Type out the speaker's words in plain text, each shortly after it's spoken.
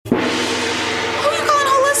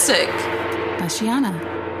Holistic by Shiana.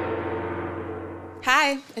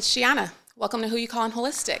 Hi, it's Shiana. Welcome to Who You Callin'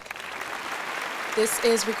 Holistic. This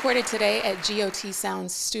is recorded today at GOT Sound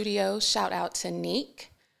Studio. Shout out to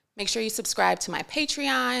Neek. Make sure you subscribe to my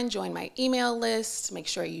Patreon, join my email list, make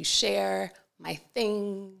sure you share my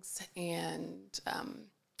things and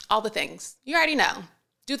all the things. You already know.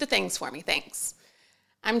 Do the things for me. Thanks.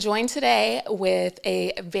 I'm joined today with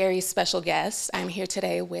a very special guest. I'm here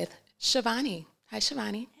today with Shivani. Hi,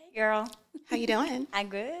 Shivani. Hey, girl. How you doing? I'm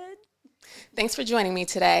good. Thanks for joining me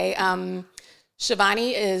today.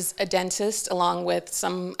 Shivani is a dentist along with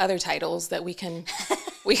some other titles that we can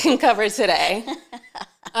cover today.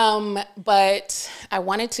 But I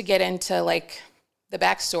wanted to get into like the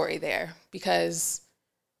backstory there because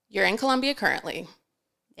you're in Colombia currently.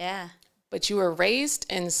 Yeah. But you were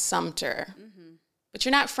raised in Sumter. Mm-hmm. But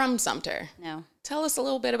you're not from Sumter. No. Tell us a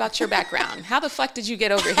little bit about your background. How the fuck did you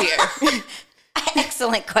get over here?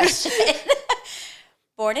 Excellent question.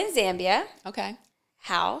 Born in Zambia. Okay.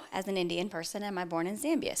 How, as an Indian person, am I born in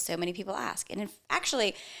Zambia? So many people ask. And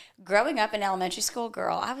actually, growing up in elementary school,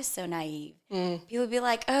 girl, I was so naive. People would be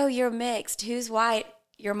like, oh, you're mixed. Who's white?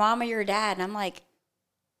 Your mom or your dad? And I'm like,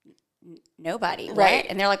 nobody. Right.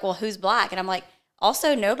 And they're like, well, who's black? And I'm like,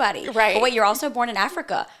 also nobody. Right. But wait, you're also born in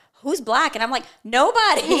Africa. Who's black? And I'm like,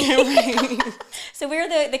 nobody. So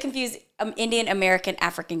we're the confused Indian, American,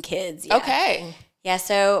 African kids. Yeah. Okay. Yeah,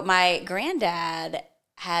 so my granddad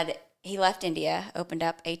he left India, opened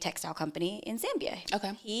up a textile company in Zambia.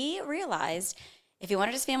 Okay. He realized if he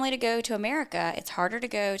wanted his family to go to America, it's harder to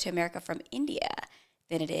go to America from India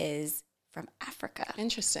than it is from Africa.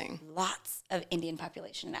 Interesting. Lots of Indian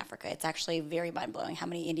population in Africa. It's actually very mind-blowing how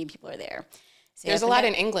many Indian people are there. So there's a lot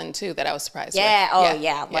in England, too, that I was surprised with.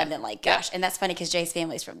 Yeah. London, like, gosh. Yeah. And that's funny because Jay's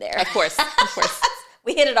family's from there. Of course.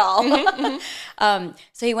 We hit it all.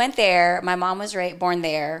 So he went there. My mom was born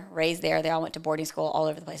there, raised there. They all went to boarding school all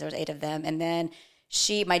over the place. There was 8 of them. And then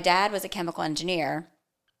my dad was a chemical engineer.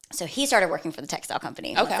 So he started working for the textile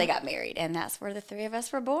company once they got married. And that's where the 3 of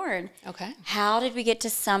us were born. Okay. How did we get to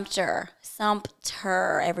Sumter?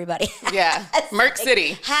 Sumter, everybody. Yeah. Merck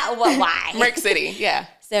City. Why? Merck City, yeah.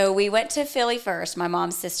 So we went to Philly first. My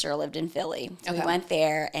mom's sister lived in Philly. So we went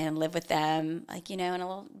there and lived with them, like, in a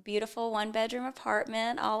little beautiful 1-bedroom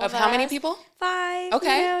apartment. All of us. How many people? 5.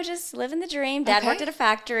 Okay. Just living the dream. Dad worked at a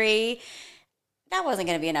factory. That wasn't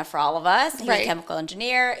going to be enough for all of us. He was a chemical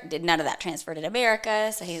engineer. None of that transferred to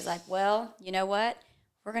America. So he's like, well, you know what?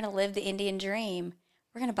 We're going to live the Indian dream.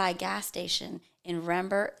 We're going to buy a gas station in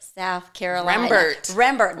Rembert, South Carolina.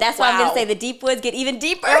 Rembert. That's why I'm going to say the deep woods get even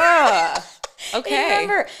deeper.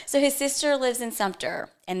 Okay. So his sister lives in Sumter,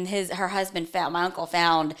 and her husband my uncle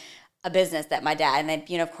found a business that my dad, and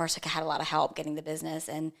then, of course, I had a lot of help getting the business,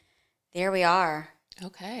 and there we are.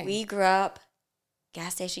 Okay. We grew up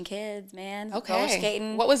gas station kids, man. Okay. Roller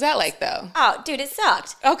skating. What was that like, though? Oh, dude, it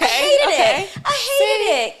sucked. Okay. I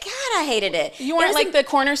hated it. God, I hated it. You weren't like the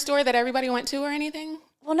corner store that everybody went to or anything?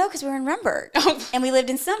 Well, no, because we were in Rembert, and we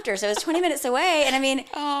lived in Sumter, so it was 20 minutes away, and I mean,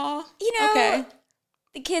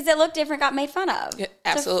 the kids that looked different got made fun of. Yeah,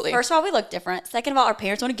 absolutely. So first of all, we looked different. Second of all, our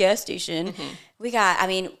parents owned a gas station.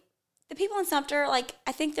 Mm-hmm. The people in Sumter,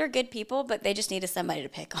 I think they're good people, but they just needed somebody to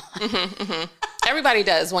pick on. Mm-hmm, mm-hmm. Everybody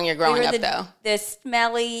does when you're growing up, though. The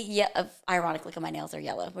smelly, ironically, my nails are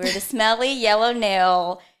yellow. We were the smelly, yellow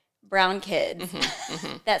nail, brown kids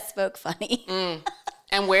that spoke funny.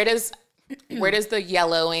 And where does the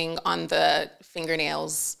yellowing on the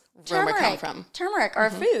fingernails rumor come from? Turmeric, our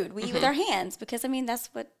food. We eat with our hands because, that's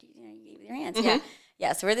what you eat with your hands. Mm-hmm.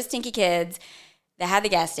 Yeah. So we're the stinky kids that had the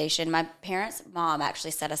gas station. My parents' mom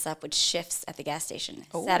actually set us up with shifts at the gas station.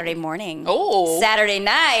 Saturday morning. Saturday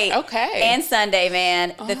night. Okay. And Sunday,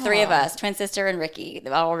 man. The 3 of us, twin sister and Ricky,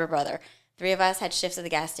 the older brother. 3 of us had shifts at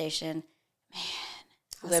the gas station. Man.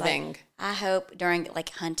 Living. I hope during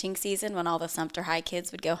hunting season when all the Sumter High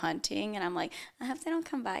kids would go hunting, and I'm like, I hope they don't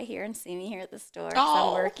come by here and see me here at the store because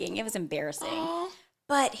I'm working. It was embarrassing.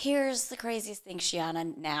 But here's the craziest thing,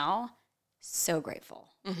 Shiana, now, so grateful.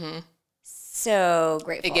 Mm-hmm. So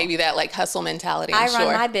grateful. It gave you that hustle mentality. I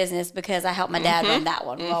run my business because I helped my dad run that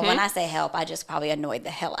one. Well, when I say help, I just probably annoyed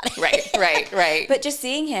the hell out of him. Right. But just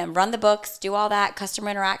seeing him run the books, do all that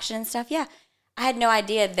customer interaction and stuff, I had no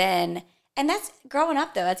idea then. And that's growing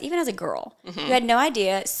up, though. That's even as a girl. Mm-hmm. You had no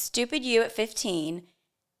idea. Stupid you at 15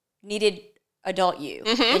 needed adult you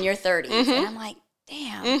in your 30s. And I'm like,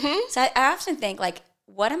 damn. So I often think,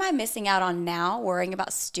 what am I missing out on now worrying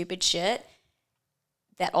about stupid shit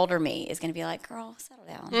that older me is going to be like, girl, settle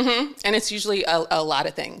down. Mm-hmm. And it's usually a lot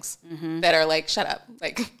of things that are like, shut up.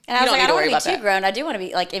 Like, and I was like, I don't want to be too grown. I do want to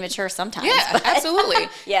be like immature sometimes. Yeah, absolutely.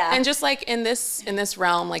 Yeah. And just like in this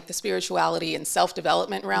realm, like the spirituality and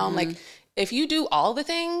self-development realm, like if you do all the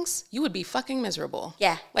things, you would be fucking miserable.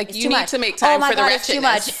 Yeah. Like you need to make time for the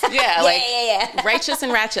wretchedness. Too much. Yeah, righteous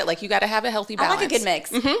and ratchet. Like you got to have a healthy balance. I like a good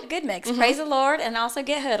mix. A good mix. Praise the Lord and also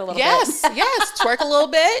get hood a little bit. Yes. Twerk a little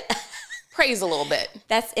bit. Praise a little bit.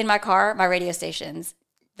 That's in my car, my radio stations.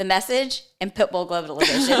 The Message and Pitbull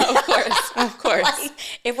Globalization. Of course. Like,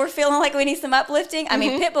 if we're feeling like we need some uplifting, I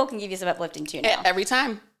mean, Pitbull can give you some uplifting too now. Every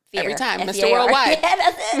time. Fear. Every time. F-E-A-R. Mr. Worldwide. Yeah,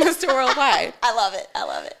 that's it. Mr. Worldwide. I love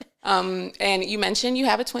it. And you mentioned you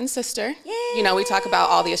have a twin sister. Yay. You know, we talk about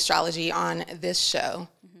all the astrology on this show.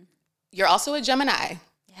 You're also a Gemini,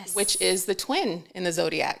 which is the twin in the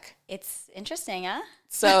zodiac. It's interesting, huh?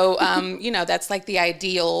 So, you know, that's like the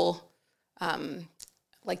ideal,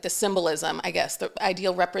 like the symbolism, I guess, the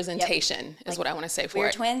ideal representation is what I want to say for it.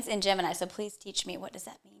 We're twins in Gemini, so please teach me, what does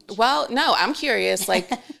that mean? Well, no, I'm curious, like,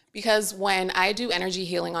 because when I do energy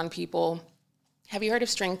healing on people, have you heard of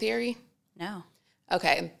string theory? No.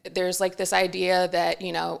 Okay, there's like this idea that,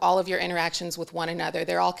 you know, all of your interactions with one another,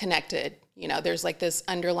 they're all connected. You know, there's like this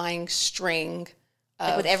underlying string of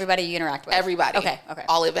Like with everybody you interact with? everybody. Okay.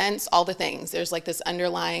 All events, all the things. There's like this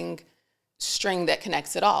underlying string that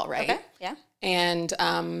connects it all, right? Okay, yeah. And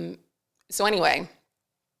so anyway,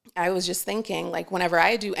 I was just thinking, like, whenever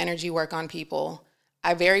I do energy work on people,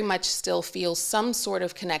 I very much still feel some sort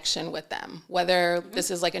of connection with them, whether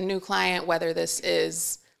this is like a new client, whether this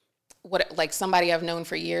is like somebody I've known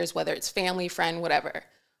for years, whether it's family, friend, whatever.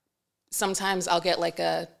 Sometimes I'll get like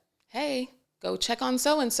a, hey, go check on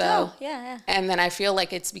so-and-so. Oh, yeah. And then I feel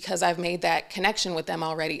like it's because I've made that connection with them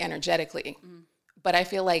already energetically. But I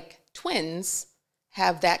feel like twins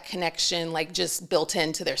have that connection like just built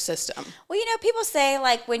into their system. Well, you know, people say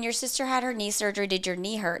like when your sister had her knee surgery, did your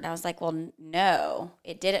knee hurt? And I was like, well, no,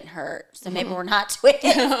 it didn't hurt. So maybe we're not twins.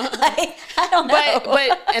 Like, I don't know.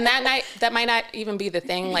 But and that might not even be the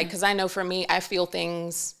thing. Like, because I know for me, I feel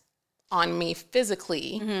things on me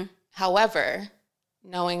physically. However,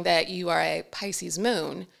 knowing that you are a Pisces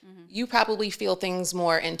moon, you probably feel things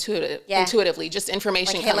more intuitively. Just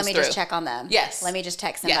information like, comes let me through. just check on them. Yes. Let me just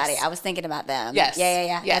text somebody. Yes. I was thinking about them. Yes.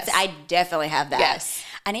 Yeah. Yes. I definitely have that. Yes.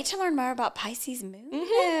 I need to learn more about Pisces moon.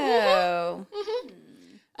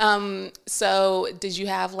 So did you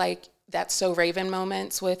have like that So Raven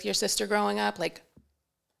moments with your sister growing up? Like,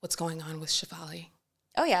 what's going on with Shefali?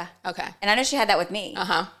 Oh, yeah. Okay. And I know she had that with me.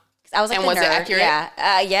 Uh-huh. I was like, and the was nerd. it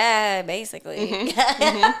accurate? Yeah, basically.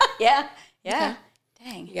 Yeah. Okay.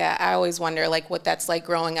 Dang. Yeah, I always wonder like what that's like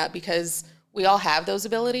growing up, because we all have those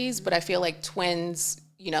abilities, but I feel like twins,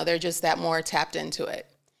 you know, they're just that more tapped into it.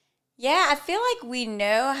 Yeah, I feel like we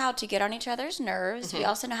know how to get on each other's nerves. We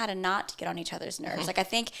also know how to not get on each other's nerves. Like, I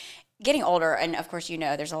think getting older, and of course, you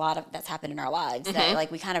know, there's a lot of that's happened in our lives that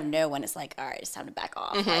like we kind of know when it's like, all right, it's time to back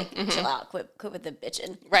off. Like, chill out, quit with the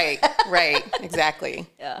bitching. Right, exactly.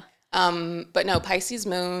 Yeah. But no, Pisces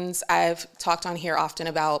moons, I've talked on here often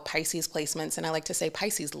about Pisces placements, and I like to say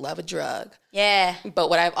Pisces love a drug. Yeah. But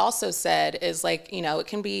what I've also said is like, you know, it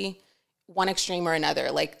can be one extreme or another.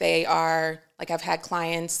 Like they are, like I've had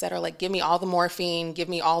clients that are like, give me all the morphine, give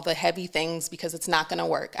me all the heavy things because it's not going to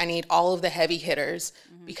work. I need all of the heavy hitters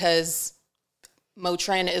because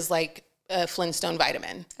Motrin is like a Flintstone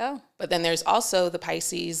vitamin. Oh. But then there's also the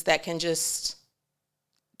Pisces that can just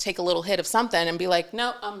take a little hit of something and be like,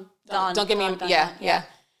 no, don't give me,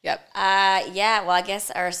 Yep. Yeah, well, I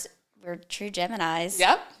guess we're true Geminis.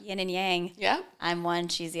 Yep. Yin and yang. Yep. I'm one,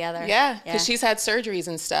 she's the other. Yeah, because she's had surgeries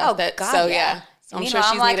and stuff. Oh, God, So, yeah. So I'm sure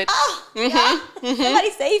she's like, needed. Oh, God, somebody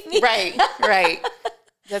save me. Right.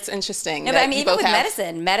 That's interesting. No, but I mean, even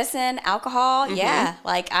with medicine, alcohol, yeah.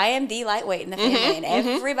 Like, I am the lightweight in the family, and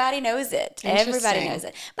everybody knows it. Everybody knows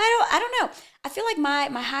it. But I don't know. I feel like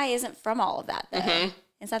my high isn't from all of that, though.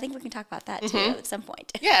 And so I think we can talk about that, too, at some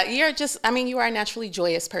point. Yeah, you are a naturally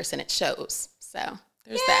joyous person. It shows. So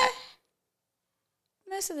there's that.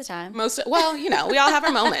 Most of the time. Well, you know, we all have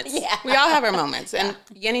our moments. Yeah. We all have our moments. And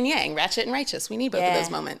yin and yang, ratchet and righteous. We need both of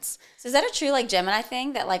those moments. So is that a true, like, Gemini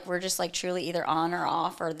thing that, like, we're just, like, truly either on or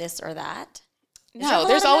off or this or that? No,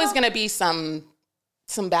 there's always going to be some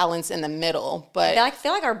balance in the middle. But I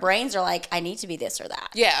feel like our brains are like, I need to be this or that.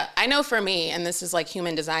 Yeah, I know for me, and this is like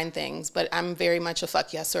human design things, but I'm very much a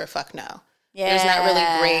fuck yes or a fuck no. Yeah. There's not really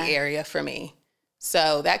gray area for me.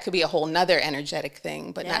 So that could be a whole nother energetic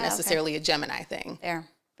thing, but not necessarily a Gemini thing. Fair.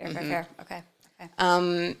 Okay.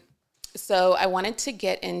 So I wanted to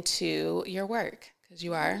get into your work because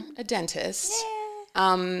you are a dentist.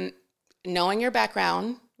 Yeah. knowing your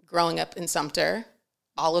background, growing up in Sumter,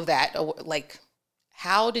 all of that, like,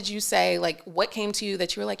 how did you say, like, what came to you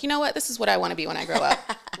that you were like, you know what, this is what I want to be when I grow up?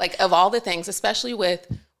 Like, of all the things, especially with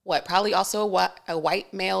what, probably also a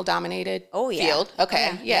white male-dominated field.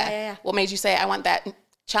 Okay, yeah. What made you say, I want that?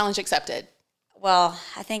 Challenge accepted. Well,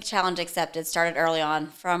 I think challenge accepted started early on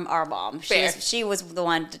from our mom. She was the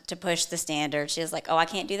one to push the standard. She was like, oh, I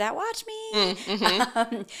can't do that. Watch me.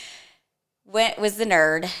 Mm-hmm. Was the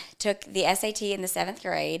nerd, took the SAT in the 7th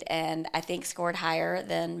grade, and I think scored higher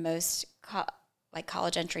than most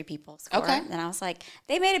college entry people score. Okay. And I was like,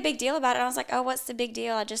 they made a big deal about it. And I was like, oh, what's the big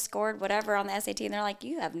deal? I just scored whatever on the SAT. And they're like,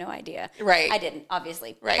 you have no idea. Right. I didn't,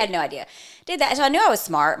 obviously. Right. I had no idea. Did that. So I knew I was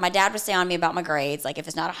smart. My dad would say on me about my grades. Like, if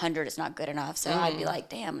it's not 100, it's not good enough. So I'd be like,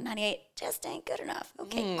 damn, 98 just ain't good enough.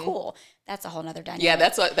 Okay, cool. That's a whole nother dynamic. Yeah,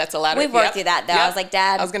 that's a lot of... We've worked through that, though. I was like,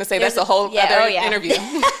 Dad... I was going to say, that's a whole other interview.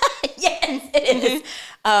 Yes, it is.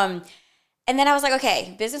 And then I was like,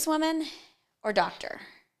 okay, businesswoman or doctor?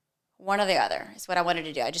 One or the other is what I wanted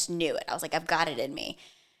to do. I just knew it. I was like, I've got it in me.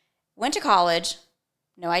 Went to college,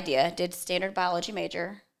 no idea. Did standard biology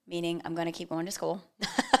major, meaning I'm going to keep going to school.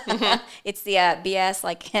 Mm-hmm. It's the BS,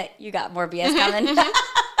 like, you got more BS coming.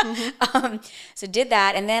 Mm-hmm. So did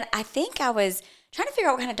that. And then I think I was trying to figure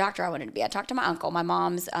out what kind of doctor I wanted to be. I talked to my uncle, my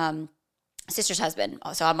mom's sister's husband.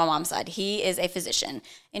 So on my mom's side, he is a physician,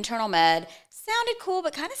 internal med. Sounded cool,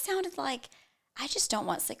 but kind of sounded like, I just don't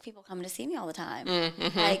want sick people coming to see me all the time.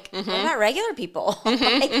 Mm-hmm, like, what about regular people?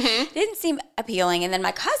 Like, didn't seem appealing. And then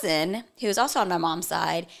my cousin, who was also on my mom's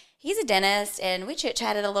side, he's a dentist, and we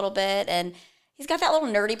chit-chatted a little bit, and he's got that little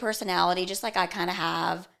nerdy personality, just like I kind of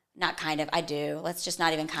have. Not kind of, I do. Let's just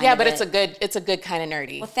not even kind of. Yeah, but it's a good kind of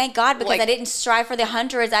nerdy. Well, thank God, because I didn't strive for the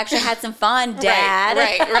hundreds. I actually had some fun, Dad.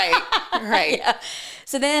 Right. Yeah.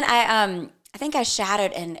 So then I think I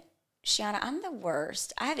shadowed, and Shiana, I'm the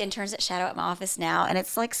worst. I have interns that shadow at my office now, and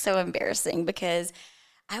it's like so embarrassing because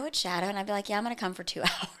I would shadow and I'd be like, yeah, I'm going to come for 2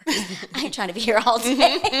 hours. I ain't trying to be here all day.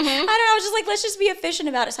 I don't know. I was just like, let's just be efficient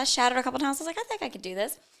about it. So I shadowed a couple times. I was like, I think I could do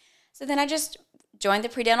this. So then I just joined the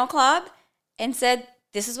pre-dental club and said,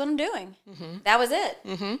 this is what I'm doing. Mm-hmm. That was it.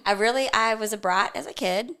 Mm-hmm. I was a brat as a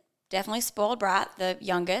kid. Definitely spoiled brat, the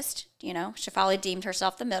youngest. You know, Shafali deemed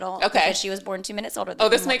herself the middle because she was born 2 minutes older than me. Oh,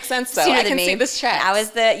 this makes sense, though. I can see this tracks. I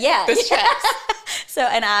was this tracks. So,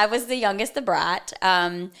 and I was the youngest, the brat.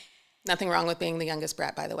 Nothing wrong with being the youngest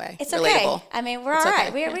brat, by the way. It's okay. Relatable. I mean, we're all right.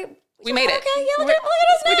 Okay. We made it. Okay, yeah, look at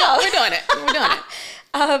us now. We're doing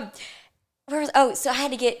it. So I had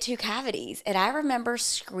to get 2 cavities, and I remember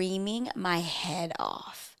screaming my head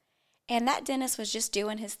off. And that dentist was just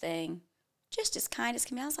doing his thing, just as kind as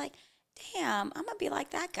can be. I was like, damn, I'm going to be like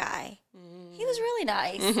that guy. He was really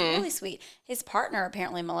nice, really sweet. His partner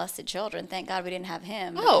apparently molested children. Thank God we didn't have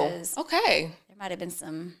him. Oh, okay. There might have been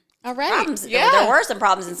some problems. Yeah. There were some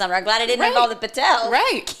problems in Sumter. I'm glad I didn't involve the Patels.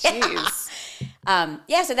 Right. Jeez.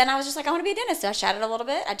 So then I was just like, I want to be a dentist. So I shadowed a little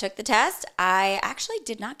bit. I took the test. I actually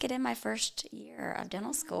did not get in my first year of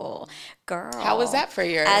dental school. Girl. How was that for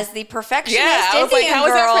you? As the perfectionist I was like, how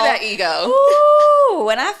was that for that ego? Ooh,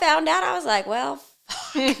 when I found out, I was like, well,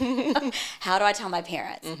 fuck. How do I tell my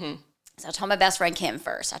parents? Mm-hmm. So I told my best friend Kim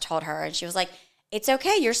first. I told her, and she was like, it's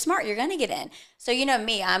okay. You're smart. You're going to get in. So, you know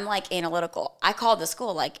me, I'm like analytical. I called the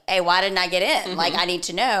school like, hey, why didn't I get in? Mm-hmm. Like, I need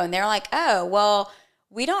to know. And they're like, oh, well,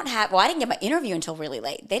 I didn't get my interview until really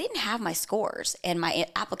late. They didn't have my scores and my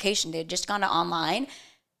application. They had just gone to online.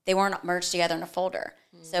 They weren't merged together in a folder.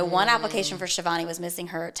 So one application for Shivani was missing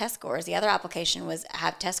her test scores. The other application was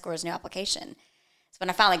have test scores, no application. So when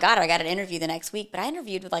I finally got it, I got an interview the next week. But I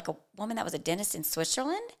interviewed with like a woman that was a dentist in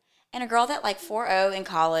Switzerland and a girl that like 4.0 in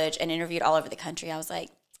college and interviewed all over the country. I was like,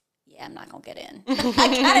 yeah, I'm not going to get in. I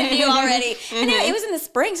kind of knew already. And it was in the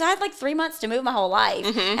spring, so I had like 3 months to move my whole life.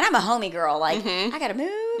 And I'm a homey girl. Like, I got to move.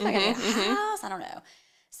 I got to get a house. I don't know.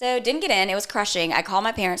 So didn't get in. It was crushing. I called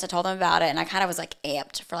my parents. I told them about it, and I kind of was like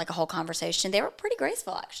amped for like a whole conversation. They were pretty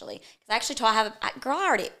graceful, actually. Because I actually told I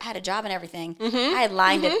already had a job and everything. I had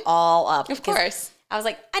lined it all up. Of course. I was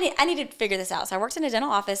like, I need to figure this out. So I worked in a dental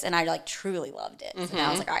office, and I like truly loved it. So now I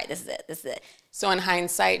was like, all right, this is it. So in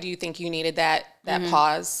hindsight, do you think you needed that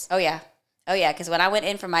pause? Oh, yeah. Because when I went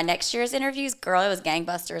in for my next year's interviews, girl, it was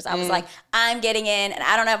gangbusters. I was like, I'm getting in, and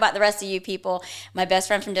I don't know about the rest of you people. My best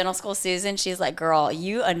friend from dental school, Susan, she's like, girl,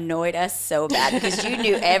 you annoyed us so bad because you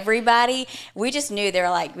knew everybody. We just knew.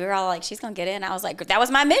 We were all like, she's going to get in. I was like, that was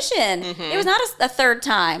my mission. It was not a third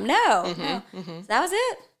time. No. So that was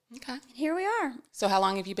it. Okay. And here we are. So how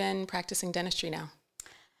long have you been practicing dentistry now?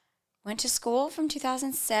 Went to school from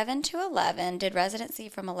 2007 to 11, did residency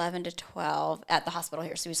from 11 to 12 at the hospital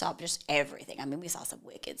here. So we saw just everything. I mean, we saw some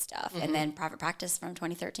wicked stuff. And then private practice from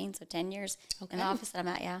 2013, so 10 years in the office that I'm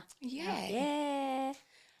at, yeah. Yeah.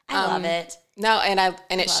 I love it. No, and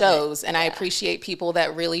it shows. And I appreciate people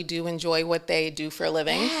that really do enjoy what they do for a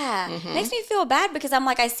living. Yeah. It makes me feel bad because I'm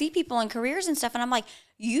like, I see people in careers and stuff, and I'm like,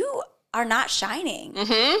 you are not shining.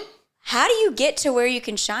 How do you get to where you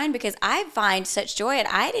can shine? Because I find such joy, and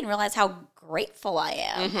I didn't realize how grateful I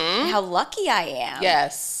am and how lucky I am.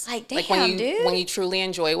 Yes. Like, damn, like when you, dude. When you truly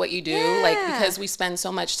enjoy what you do, like, because we spend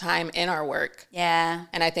so much time in our work. Yeah.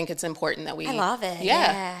 And I think it's important that we... I love it.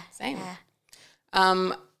 Yeah. Same.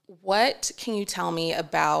 Yeah. What can you tell me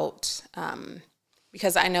about,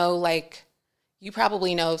 because I know, like, you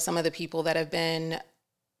probably know some of the people that have been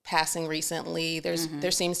passing recently.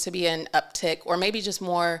 There seems to be an uptick, or maybe just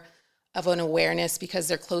more of an awareness because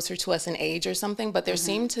they're closer to us in age or something, but there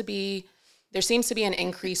seems to be an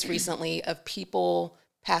increase recently of people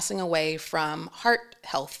passing away from heart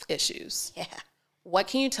health issues. Yeah. What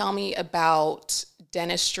can you tell me about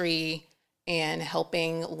dentistry and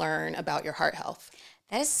helping learn about your heart health?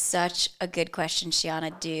 That is such a good question,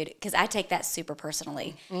 Shiana, dude, because I take that super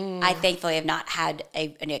personally. I thankfully have not had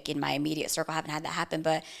in my immediate circle, I haven't had that happen,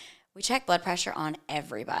 but we check blood pressure on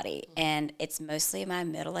everybody, and it's mostly my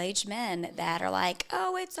middle-aged men that are like,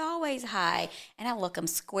 oh, it's always high. And I look them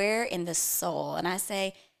square in the soul, and I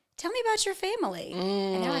say, tell me about your family.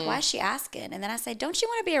 And they're like, why is she asking? And then I say, don't you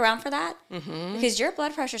want to be around for that? Because your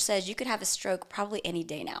blood pressure says you could have a stroke probably any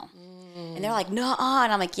day now. And they're like, nuh-uh.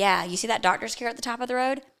 And I'm like, yeah, you see that doctor's care at the top of the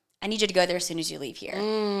road? I need you to go there as soon as you leave here.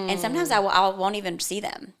 And sometimes I won't even see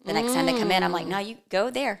them. The next time they come in, I'm like, no, you go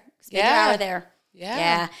there. Spend your hour there.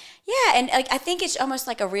 Yeah. And like, I think it's almost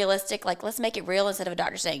like a realistic, like, let's make it real instead of a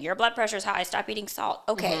doctor saying, your blood pressure is high, stop eating salt.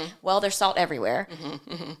 Okay, well, there's salt everywhere.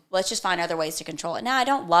 Let's just find other ways to control it. Now, I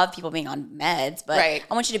don't love people being on meds, but I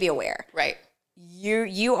want you to be aware. Right.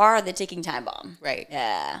 You are the ticking time bomb. Right.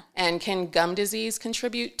 Yeah. And can gum disease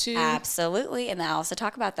contribute to? Absolutely. And I also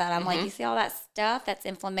talk about that. I'm like, you see all that stuff? That's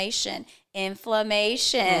inflammation.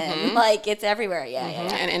 Like, it's everywhere. Yeah.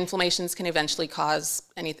 And inflammations can eventually cause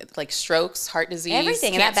anything like strokes, heart disease,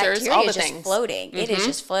 everything. cancers, and that bacteria all the is just things. Floating. It is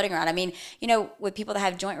just floating around. I mean, with people that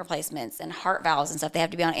have joint replacements and heart valves and stuff, they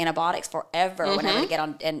have to be on antibiotics forever whenever they get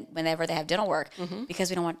on and whenever they have dental work because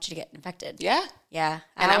we don't want you to get infected. Yeah. Yeah.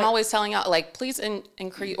 And I'm always telling y'all, like, please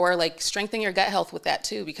increase or like strengthen your gut health with that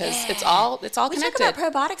too, because it's all connected. We talk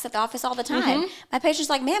about probiotics at the office all the time. My patient's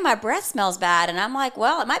like, man, my breath smells bad. And I'm like,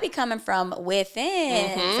 well, it might be coming from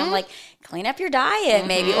within. So I'm like, clean up your diet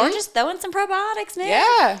maybe, or just throw in some probiotics, man.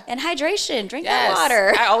 Yeah. And hydration. Drink that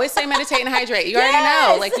water. I always say meditate and hydrate. You already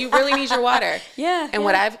know. Like, you really need your water. And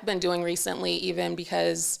what I've been doing recently, even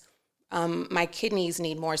because my kidneys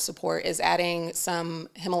need more support, is adding some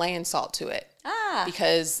Himalayan salt to it.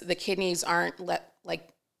 Because the kidneys aren't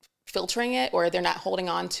filtering it, or they're not holding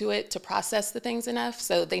on to it to process the things enough.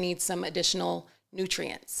 So they need some additional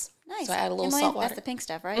nutrients. Nice. So I add a little Himalayan, salt water. That's the pink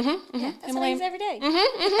stuff, right? Yeah, that's what I use every day.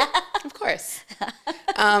 Of course.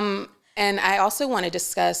 And I also want to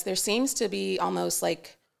discuss, there seems to be almost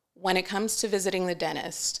like, when it comes to visiting the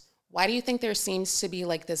dentist, why do you think there seems to be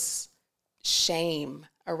like this shame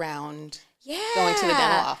around going to the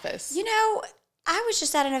dental office? I was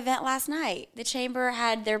just at an event last night. The chamber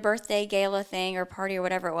had their birthday gala thing or party or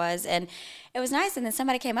whatever it was, and it was nice. And then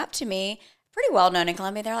somebody came up to me, pretty well known in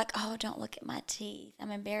Columbia. They're like, oh, don't look at my teeth. I'm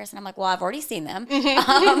embarrassed. And I'm like, well, I've already seen them.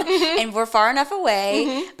 And we're far enough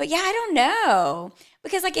away. But yeah, I don't know.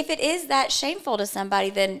 Because like, if it is that shameful to somebody,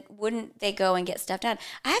 then wouldn't they go and get stuff done?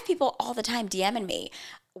 I have people all the time DMing me.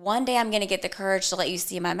 One day I'm going to get the courage to let you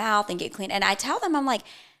see my mouth and get clean. And I tell them, I'm like,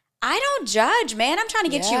 I don't judge, man. I'm trying to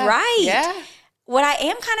get you right. Yeah. What I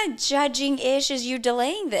am kind of judging-ish is you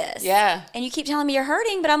delaying this. Yeah. And you keep telling me you're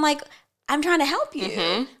hurting, but I'm like, I'm trying to help you.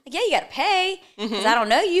 Like, yeah, you got to pay because I don't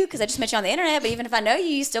know you because I just met you on the internet. But even if I know you,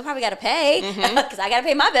 you still probably got to pay because I got to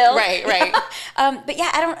pay my bills. Right. But yeah,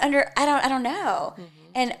 I don't know.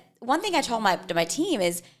 And one thing I told my team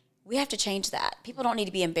is we have to change that. People don't need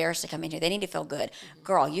to be embarrassed to come in here. They need to feel good.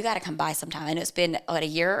 Girl, you got to come by sometime. I know it's been a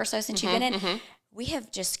year or so since you've been in. We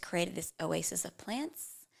have just created this oasis of plants.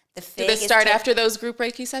 The fig Did this start after those group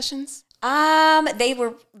Reiki sessions? They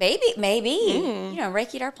were maybe.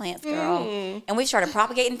 Reiki'd our plants, girl. And we've started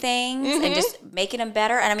propagating things and just making them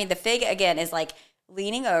better. And I mean, the fig again is like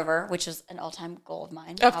leaning over, which is an all-time goal of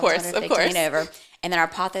mine. Of course. Lean over. And then our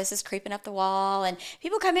pothos is creeping up the wall, and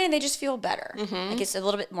people come in and they just feel better. Like, it's a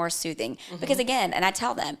little bit more soothing. Because again, and I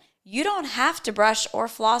tell them, you don't have to brush or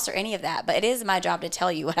floss or any of that, but it is my job to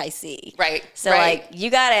tell you what I see. Right. So like,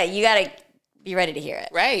 you gotta be ready to hear it.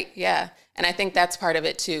 Right. Yeah. And I think that's part of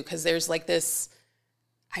it too, because there's like this,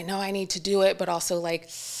 I know I need to do it, but also like,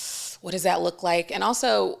 what does that look like? And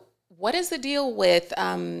also, what is the deal with,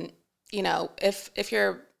 if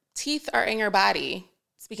your teeth are in your body,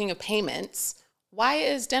 speaking of payments, why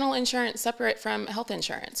is dental insurance separate from health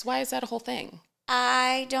insurance? Why is that a whole thing?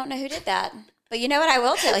 I don't know who did that. But you know what I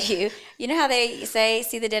will tell you? You know how they say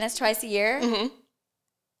see the dentist twice a year? Mm-hmm.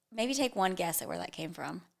 Maybe take one guess at where that came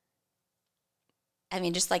from. I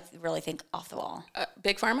mean, just like really think off the wall.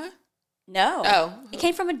 Big Pharma? No. Oh. It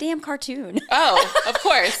came from a damn cartoon. Oh, of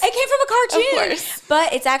course. It came from a cartoon. Of course.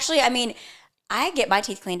 But it's actually, I mean, I get my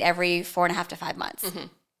teeth cleaned every 4.5 to 5 months. Mm-hmm.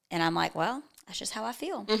 And I'm like, well, that's just how I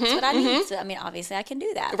feel. Mm-hmm, that's what I need. So, I mean, obviously I can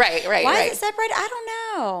do that. Right. Why is it separated? I don't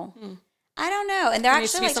know. I don't know. And they're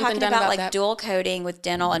actually like talking about like that. Dual coding with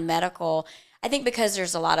dental and medical. I think because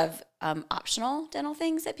there's a lot of optional dental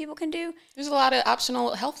things that people can do. There's a lot of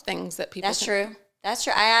optional health things that people True. That's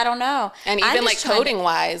true. I don't know. And even like coding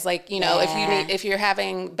wise, like, if you're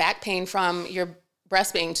having back pain from your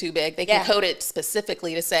breast being too big, they can code it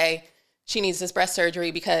specifically to say she needs this breast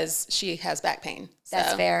surgery because she has back pain. So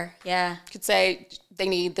that's fair. Yeah. You could say they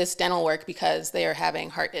need this dental work because they are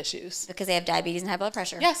having heart issues. Because they have diabetes and high blood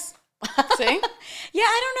pressure. Yes. See? Yeah,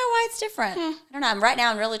 I don't know why it's different. I don't know. Right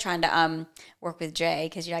now I'm really trying to work with Jay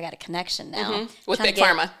because I got a connection now. With Big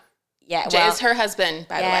Pharma. Yeah, Jay is her husband,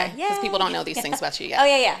 by the way, because people don't know these things about you yet. Oh,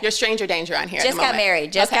 yeah. You're stranger danger on here. Just got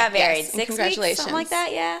married. Got married. Yes. 6 congratulations. weeks, something like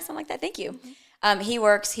that. Yeah, something like that. Thank you.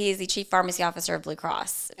 He's the chief pharmacy officer of Blue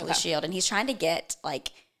Cross Blue Shield, and he's trying to get like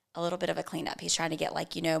a little bit of a cleanup. He's trying to get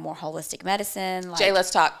like more holistic medicine. Like, Jay,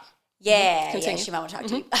 let's talk. Yeah, she might want to talk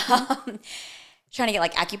to you. Trying to get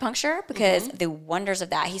like acupuncture because the wonders of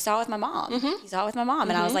that. He saw it with my mom. He saw it with my mom,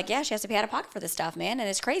 and I was like, yeah, she has to pay out of pocket for this stuff, man, and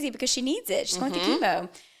it's crazy because she needs it. She's going through chemo.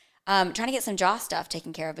 Trying to get some jaw stuff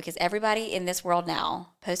taken care of because everybody in this world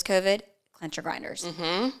now, post-COVID, clencher grinders.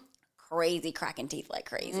 Crazy cracking teeth like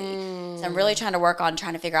crazy. So I'm really trying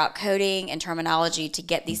to figure out coding and terminology to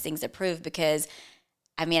get these things approved because,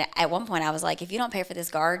 I mean, at one point I was like, if you don't pay for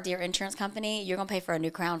this guard, dear insurance company, you're going to pay for a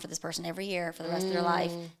new crown for this person every year for the rest of their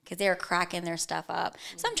life because they're cracking their stuff up.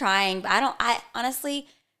 So I'm trying, but I honestly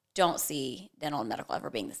don't see dental and medical ever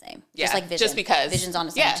being the same. Yeah, just like vision. Just because. Vision's on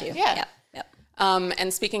its own too. Yeah. Yep.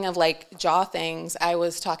 And speaking of like jaw things, I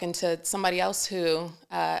was talking to somebody else who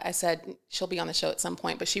I said she'll be on the show at some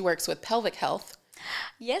point, but she works with pelvic health.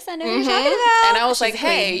 Yes, I know who you're talking about. And I was like,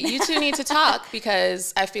 hey, you two need to talk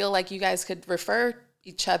because I feel like you guys could refer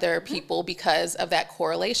each other people because of that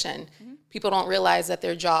correlation. People don't realize that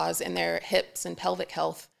their jaws and their hips and pelvic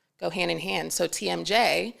health go hand in hand. So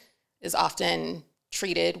TMJ is often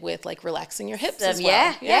treated with like relaxing your hips as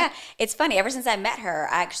well. Yeah. It's funny. Ever since I met her,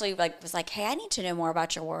 I actually was like, hey, I need to know more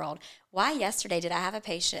about your world. Why yesterday did I have a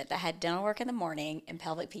patient that had dental work in the morning and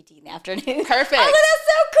pelvic PT in the afternoon? Perfect. I was like, that's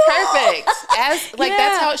so cool. Perfect.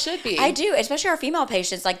 That's how it should be. I do, especially our female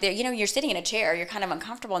patients. Like, you're sitting in a chair, you're kind of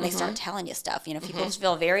uncomfortable, and they start telling you stuff. People just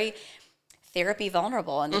feel very therapy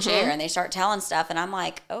vulnerable in the chair, and they start telling stuff, and I'm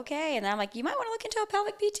like, okay. And then I'm like, you might want to look into a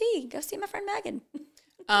pelvic PT. Go see my friend Megan.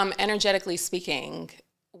 Energetically speaking,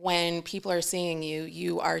 when people are seeing you,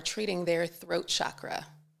 you are treating their throat chakra.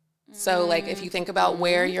 So like if you think about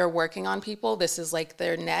where you're working on people, this is like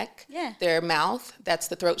their neck, their mouth, that's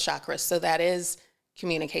the throat chakra. So that is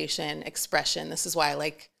communication, expression. This is why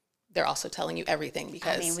like they're also telling you everything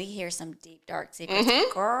because I mean, we hear some deep, dark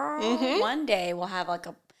secrets. Girl, one day we'll have like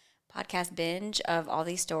a podcast binge of all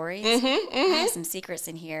these stories. I have some secrets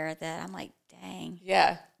in here that I'm like, dang.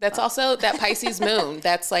 Yeah. That's also that Pisces moon.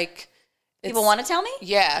 That's like, people want to tell me?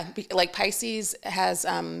 Yeah. Like Pisces has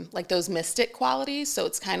like those mystic qualities. So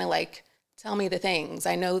it's kind of like, tell me the things.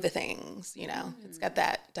 I know the things, It's got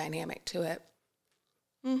that dynamic to it.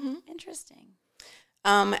 Interesting.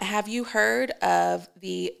 Have you heard of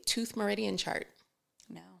the tooth meridian chart?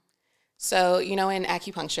 No. So, in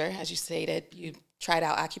acupuncture, as you stated, you tried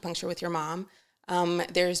out acupuncture with your mom.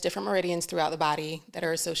 There's different meridians throughout the body that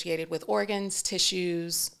are associated with organs,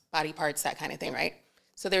 tissues, body parts, that kind of thing, right?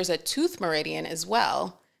 So there's a tooth meridian as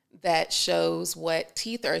well that shows what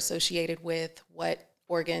teeth are associated with, what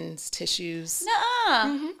organs, tissues.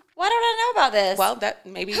 Nuh-uh. Why don't I know about this? Well, that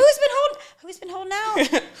maybe... Who's been holding out?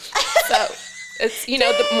 So it's,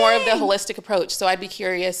 more of the holistic approach. So I'd be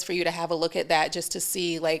curious for you to have a look at that just to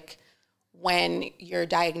see, like, when you're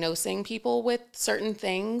diagnosing people with certain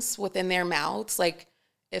things within their mouths, like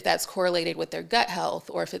if that's correlated with their gut health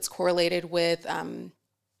or if it's correlated with,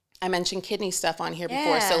 I mentioned kidney stuff on here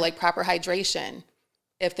before. So like proper hydration,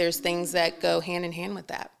 if there's things that go hand in hand with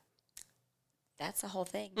that. That's the whole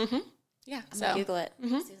thing. Yeah. I'm going to Google it as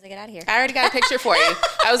soon as I get out of here. I already got a picture for you.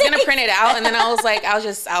 I was going to print it out, and then I was like,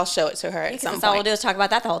 I'll show it to her at some point. All we'll do is talk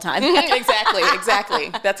about that the whole time.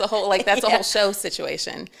 Exactly. That's a whole a whole show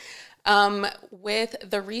situation. With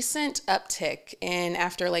the recent uptick in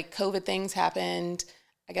after like COVID things happened,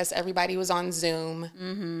 I guess everybody was on Zoom,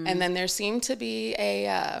 and then there seemed to be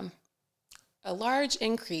a large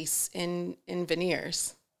increase in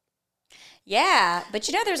veneers. Yeah, but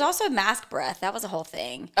there's also mask breath. That was a whole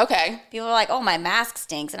thing. Okay. People are like, "Oh, my mask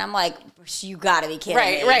stinks," and I'm like, "You got to be kidding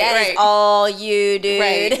me! Right. That is all you, dude."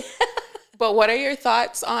 Right. But what are your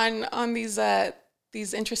thoughts on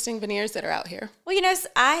these interesting veneers that are out here? Well,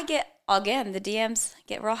 I get the DMs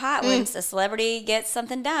get real hot when a celebrity gets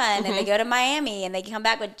something done and they go to Miami and they come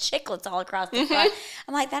back with chiclets all across the front.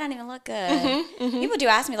 I'm like, that don't even look good. People do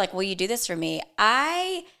ask me like, "Will you do this for me?"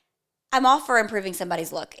 I'm all for improving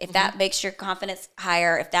somebody's look. If that makes your confidence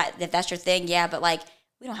higher, if that's your thing, yeah. But like,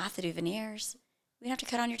 we don't have to do veneers. We don't have to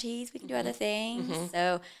cut on your teeth. We can do other things.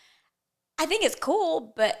 So I think it's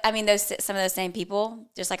cool. But I mean, some of those same people,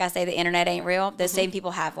 just like I say, the internet ain't real. Those same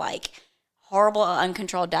people have like horrible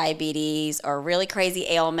uncontrolled diabetes or really crazy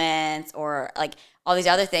ailments or like all these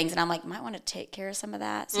other things. And I'm like, might want to take care of some of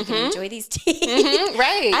that so you can enjoy these teeth.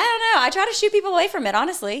 Right. I don't know. I try to shoot people away from it,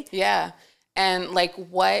 honestly. Yeah. And like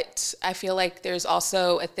I feel like there's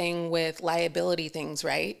also a thing with liability things,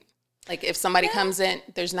 right? Like if somebody comes in,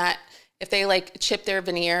 if they like chip their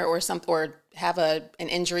veneer or have an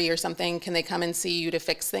injury or something, can they come and see you to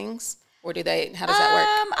fix things? Or how does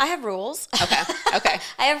that work? I have rules. Okay.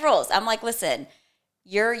 I have rules. I'm like, listen,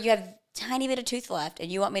 you have tiny bit of tooth left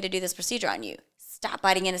and you want me to do this procedure on you. Stop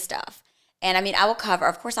biting into stuff. And I mean, of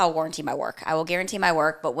course, I'll warranty my work. I will guarantee my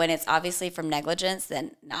work. But when it's obviously from negligence,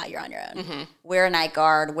 then you're on your own. Wear a night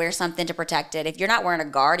guard, wear something to protect it. If you're not wearing a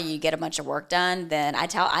guard and you get a bunch of work done, then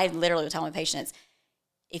I literally tell my patients,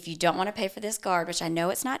 if you don't want to pay for this guard, which I know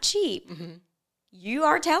it's not cheap, you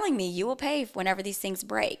are telling me you will pay whenever these things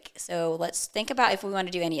break. So let's think about if we want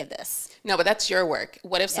to do any of this. No, but that's your work.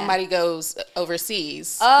 What if somebody goes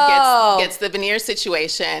overseas, gets the veneer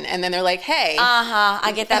situation, and then they're like, hey.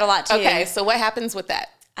 I get that a lot too. Okay, so what happens with that?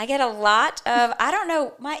 I get a lot of, I don't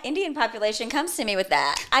know, my Indian population comes to me with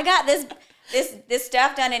that. I got this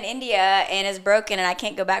stuff done in India and it's broken and I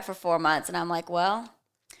can't go back for 4 months. And I'm like, well,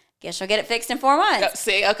 guess you'll get it fixed in 4 months.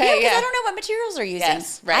 See, okay, because I don't know what materials are using.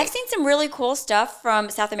 Yes, right. I've seen some really cool stuff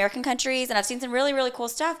from South American countries, and I've seen some really, really cool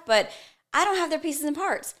stuff, but I don't have their pieces and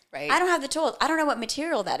parts. Right. I don't have the tools. I don't know what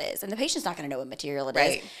material that is, and the patient's not going to know what material it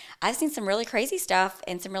is. I've seen some really crazy stuff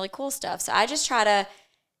and some really cool stuff, so I just try to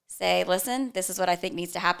say, listen, this is what I think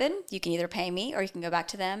needs to happen. You can either pay me or you can go back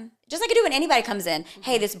to them. Just like I do when anybody comes in.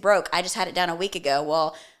 Hey, this broke. I just had it done a week ago.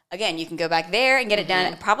 Well, again, you can go back there and get it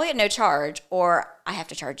done, probably at no charge, or I have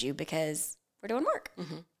to charge you because we're doing work.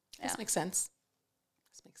 This makes sense.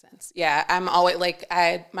 Yeah, I'm always like,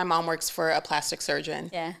 my mom works for a plastic surgeon.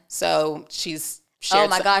 Yeah. So she's shared. Oh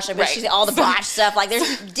my gosh, I bet she's all the botch stuff. Like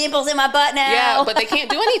there's dimples in my butt now. Yeah, but they can't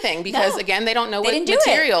do anything because again, they don't know what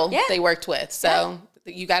material they worked with. So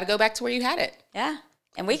you got to go back to where you had it. Yeah.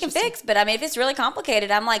 And we can fix, but I mean, if it's really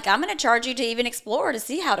complicated, I'm like, I'm going to charge you to even explore to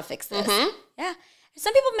see how to fix this. Yeah.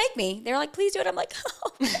 Some people make me. They're like, please do it. I'm like,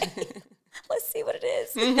 okay, let's see what it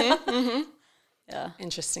is. Yeah.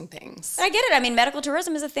 Interesting things. But I get it. I mean, medical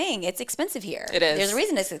tourism is a thing. It's expensive here. It is. There's a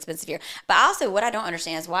reason it's expensive here. But also, what I don't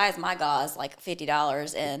understand is why is my gauze like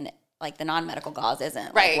 $50 and like the non-medical gauze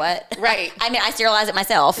isn't? Right. Like, what? Right. I mean, I sterilize it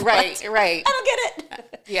myself. Right. Right. I don't get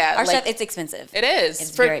it. Yeah. Our stuff, it's expensive. It is.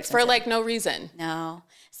 It's very expensive. For like no reason. No.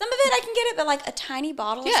 Some of it I can get it, but like a tiny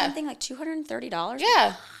bottle or something, like $230.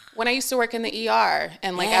 Yeah. When I used to work in the ER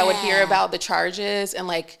and like I would hear about the charges and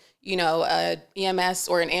like, you know, a EMS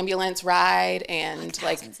or an ambulance ride and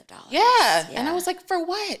like thousands of dollars. Yeah. And I was like, for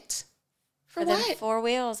what? For what? The 4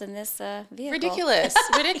 wheels in this vehicle.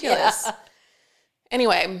 Ridiculous.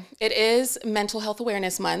 Anyway, it is Mental Health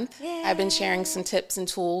Awareness Month. Yay. I've been sharing some tips and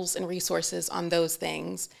tools and resources on those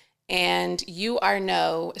things. And you are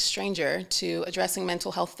no stranger to addressing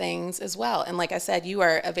mental health things as well. And like I said, you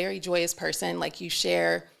are a very joyous person. Like you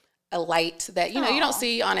share a light that, you know, you don't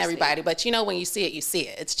see on everybody, but you know, when you see it, you see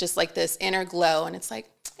it. It's just like this inner glow and it's like,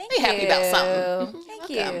 be happy about something. Thank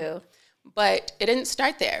you. But it didn't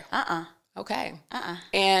start there. Okay.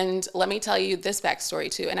 And let me tell you this backstory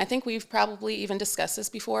too. And I think we've probably even discussed this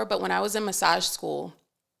before, but when I was in massage school,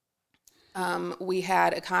 we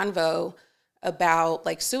had a convo about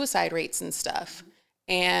like suicide rates and stuff.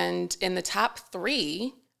 And in the top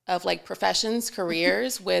 3 of like professions,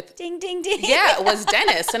 careers with ding, ding, ding. Yeah, it was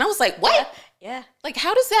dentists. And I was like, what? Yeah. Like,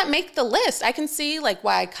 how does that make the list? I can see like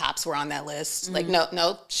why cops were on that list. Like,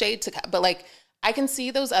 no shade to cops, but like, I can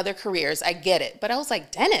see those other careers. I get it. But I was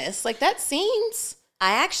like, dentist, like that seems.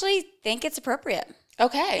 I actually think it's appropriate.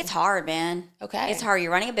 Okay. It's hard, man. Okay. It's hard.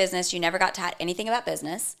 You're running a business. You never got taught anything about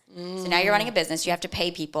business. So now you're running a business. You have to pay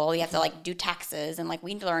people. You have to like do taxes. And like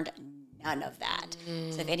we learned none of that.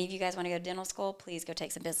 So if any of you guys want to go to dental school, please go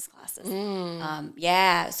take some business classes.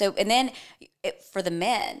 Yeah. So, and then for the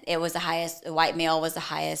men, it was the highest, the white male was the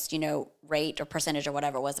highest, rate or percentage or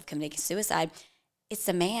whatever it was of committing suicide. It's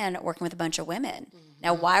a man working with a bunch of women.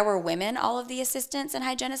 Now, why were women all of the assistants and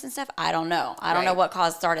hygienists and stuff? I don't know. I don't know what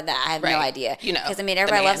started that. I have no idea. Because,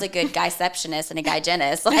 everybody loves a good guyceptionist and a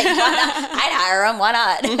hygienist. Like, why not? I'd hire them. Why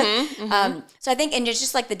not? So I think, and it's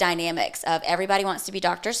just like the dynamics of everybody wants to be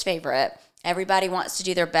doctor's favorite. Everybody wants to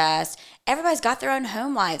do their best. Everybody's got their own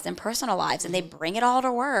home lives and personal lives, and they bring it all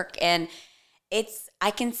to work. And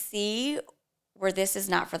I can see where this is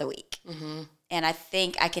not for the weak. And I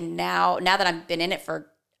think I can now that I've been in it for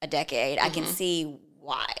a decade, I can see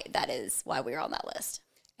why we're on that list.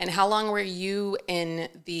 And how long were you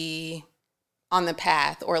on the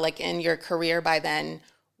path or like in your career by then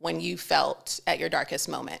when you felt at your darkest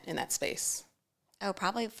moment in that space? Oh,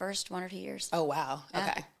 probably first 1 or 2 years. Oh, wow. Yeah.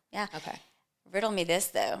 Okay. Yeah. Okay. Riddle me this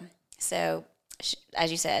though. So as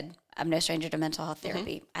you said, I'm no stranger to mental health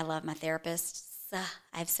therapy. I love my therapists.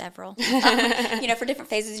 I have several, for different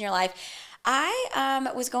phases in your life.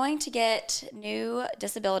 I was going to get new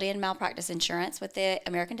disability and malpractice insurance with the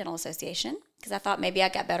American Dental Association because I thought maybe I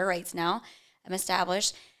got better rates now. I'm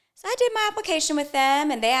established. So I did my application with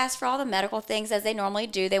them, and they asked for all the medical things as they normally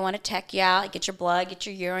do. They want to check you out, get your blood, get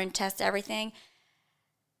your urine, test everything.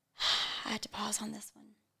 I had to pause on this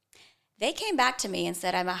one. They came back to me and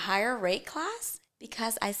said I'm a higher rate class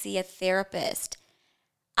because I see a therapist.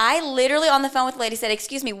 I literally on the phone with the lady said,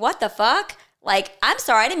 excuse me, what the fuck? Like, I'm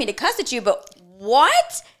sorry, I didn't mean to cuss at you, but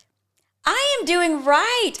what? I am doing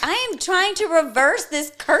right. I am trying to reverse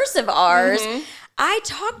this curse of ours. I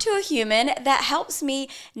talk to a human that helps me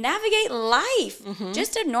navigate life,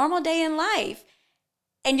 just a normal day in life.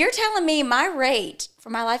 And you're telling me my rate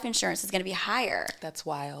for my life insurance is going to be higher. That's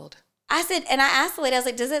wild. I said, and I asked the lady, I was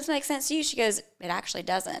like, does this make sense to you? She goes, it actually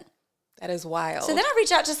doesn't. That is wild. So then I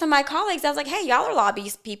reached out to some of my colleagues. I was like, hey, y'all are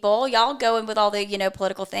lobbyist people. Y'all go in with all the,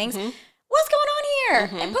 political things. What's going on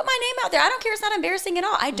here? And put my name out there. I don't care. It's not embarrassing at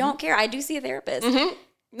all. I don't care. I do see a therapist.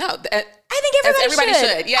 No, I think everybody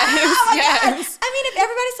should. Yes. Oh yes. God. I mean, if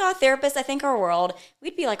everybody saw a therapist, I think our world,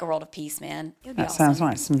 we'd be like a world of peace, man. It would be That awesome. sounds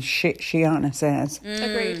like some shit Shiana says.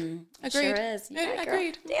 Agreed. Sure is. You're right, girl.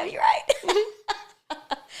 Agreed. Damn, you're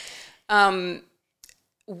right.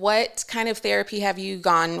 What kind of therapy have you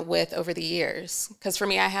gone with over the years? Because for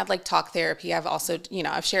me, I had like talk therapy. I've also,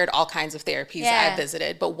 I've shared all kinds of therapies I've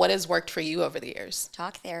visited. But what has worked for you over the years?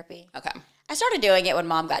 Talk therapy. Okay. I started doing it when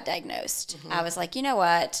Mom got diagnosed. I was like, you know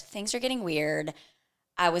what? Things are getting weird.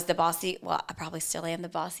 I was the bossy, I probably still am the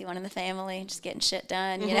bossy one in the family, just getting shit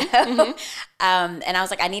done, you know? And I was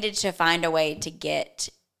like, I needed to find a way to get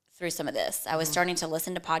through some of this. I was starting to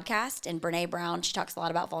listen to podcasts, and Brene Brown, she talks a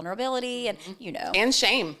lot about vulnerability and, And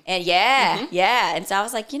shame. And yeah. And so I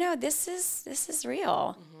was like, this is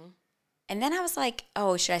real. And then I was like,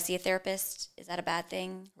 oh, should I see a therapist? Is that a bad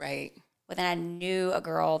thing? Right. Well, then I knew a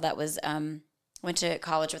girl that was went to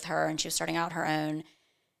college with her, and she was starting out her own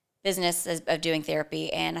business of doing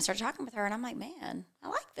therapy. And I started talking with her, and I'm like, man, I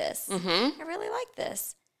like this. I really like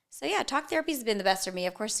this. So yeah, talk therapy has been the best for me.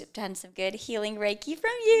 Of course, you've done some good healing Reiki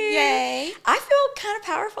from you. Yay. I feel kind of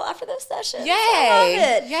powerful after those sessions. Yay. I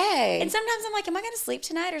love it. Yay. And sometimes I'm like, am I going to sleep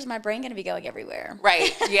tonight, or is my brain going to be going everywhere?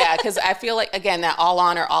 Right. Yeah. Because I feel like, again, that all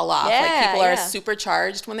on or all off. Yeah, like people are super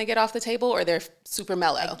charged when they get off the table, or they're super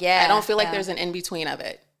mellow. I don't feel like there's an in-between of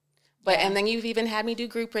it. But and then you've even had me do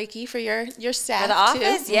group Reiki for your staff for the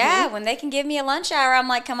office, too. Yeah. When they can give me a lunch hour, I'm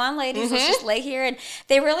like, come on, ladies, let's just lay here. And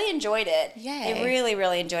they really enjoyed it. Yay. They really,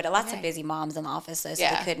 really enjoyed it. Lots of busy moms in the office, though, so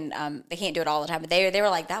they couldn't. They can't do it all the time. But they were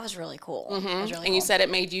like, that was really cool. It was really And cool. you said it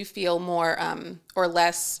made you feel more or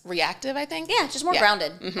less reactive, I think. Yeah, just more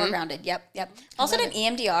grounded. More grounded. Yep. Also did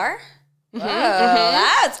EMDR. Whoa,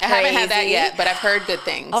 that's crazy. I haven't had that yet, but I've heard good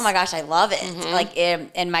things. Oh my gosh, I love it. Like,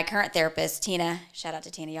 and my current therapist, Tina, shout out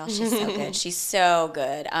to Tina, y'all. She's so good. She's so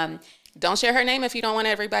good. Don't share her name if you don't want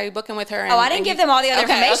everybody booking with her. And, I didn't give them all the other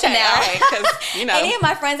information now. All right, 'cause, Any of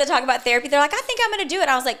my friends that talk about therapy, they're like, I think I'm going to do it.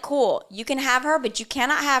 I was like, cool. You can have her, but you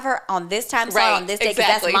cannot have her on this time slot on this day, because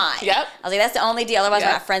that's mine. Yep. I was like, that's the only deal. Otherwise,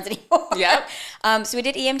 we're not friends anymore. Yep. So we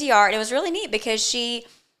did EMDR, and it was really neat because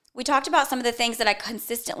we talked about some of the things that I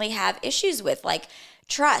consistently have issues with, like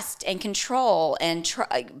trust and control and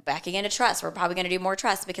backing into trust. We're probably going to do more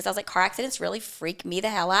trust because I was like, car accidents really freak me the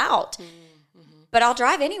hell out. But I'll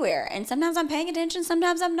drive anywhere. And sometimes I'm paying attention,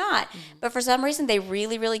 sometimes I'm not. But for some reason, they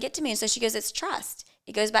really, really get to me. And so she goes, it's trust.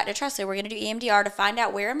 It goes back to trust. So we're going to do EMDR to find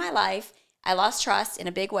out where in my life I lost trust in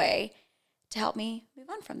a big way to help me move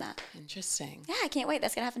on from that. Interesting. Yeah, I can't wait.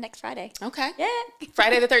 That's going to happen next Friday. Okay. Yeah.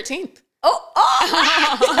 Friday the 13th.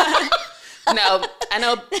 Oh! No, I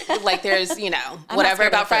know, like, there's, whatever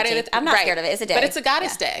about Friday. I'm not scared of it. It's a day. But it's a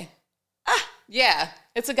goddess day. Yeah,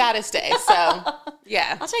 it's a goddess day. So,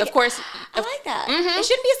 yeah. I'll take of course. I like that. It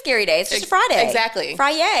shouldn't be a scary day. It's just a Friday. Exactly.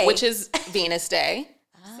 Friday. Which is Venus Day.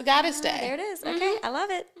 It's the goddess day. There it is. Okay. I love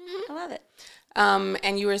it. I love it.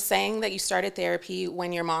 And you were saying that you started therapy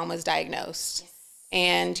when your mom was diagnosed. Yes.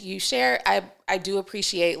 And you share, I do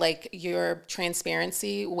appreciate, like, your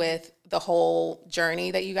transparency with the whole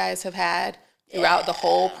journey that you guys have had throughout the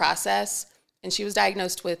whole process. And she was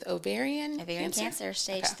diagnosed with ovarian cancer,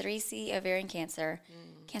 stage 3C ovarian cancer.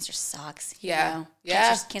 Cancer sucks. Yeah.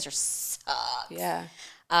 Cancer sucks. Yeah.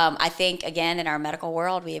 I think, again, in our medical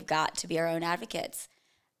world, we have got to be our own advocates.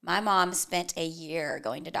 My mom spent a year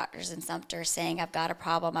going to doctors in Sumter saying, I've got a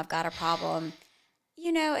problem.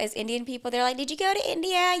 As Indian people, they're like, did you go to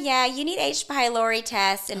India? Yeah, you need H. pylori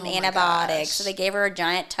tests and antibiotics. So they gave her a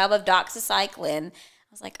giant tub of doxycycline. I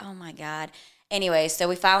was like, oh my God. Anyway, so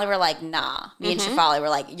we finally were like, nah. Me and Shafali were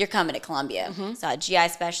like, you're coming to Columbia. So a GI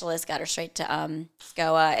specialist got her straight to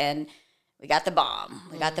SCOA, and we got the bomb.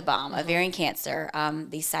 Ovarian cancer,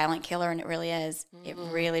 the silent killer, and it really is. It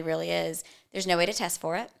really, really is. There's no way to test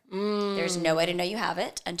for it. There's no way to know you have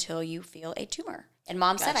it until you feel a tumor. And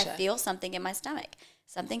Mom said, I feel something in my stomach.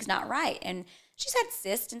 Something's not right. And she's had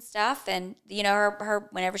cysts and stuff. And, her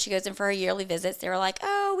whenever she goes in for her yearly visits, they were like,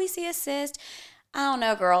 oh, we see a cyst. I don't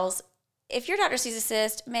know, girls. If your doctor sees a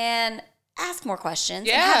cyst, man, ask more questions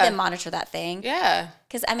and have them monitor that thing. Yeah.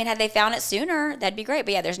 Because, had they found it sooner, that'd be great.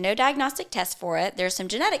 But, yeah, there's no diagnostic test for it. There's some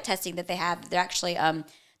genetic testing that they have. They're actually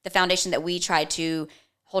the foundation that we try to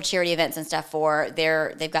hold charity events and stuff for.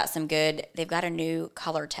 They've got a new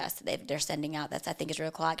color test that they're sending out that's, I think, is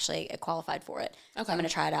real cool. Actually, qualified for it. Okay. So I'm going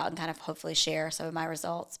to try it out and kind of hopefully share some of my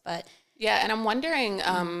results. But yeah, and I'm wondering,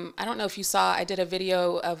 I don't know if you saw, I did a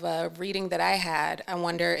video of a reading that I had. I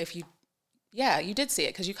wonder if you did see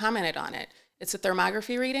it because you commented on it. It's a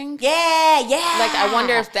thermography reading. Yeah. Like, I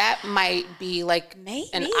wonder if that might be, like,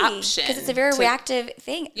 an option. Because it's a very reactive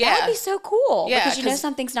thing. Yeah. That would be so cool. Yeah. Because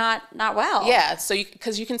something's not well. Yeah. So,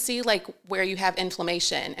 because you can see, like, where you have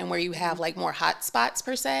inflammation and where you have, like, more hot spots,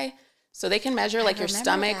 per se. So they can measure, like, your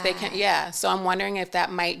stomach. That. They can, So I'm wondering if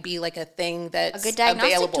that might be, like, a thing that's a good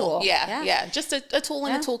diagnostic available. Tool. Yeah. Just a tool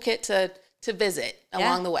in a toolkit to visit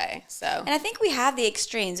along the way. So, and I think we have the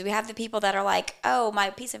extremes. We have the people that are like, oh, my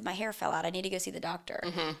piece of my hair fell out. I need to go see the doctor.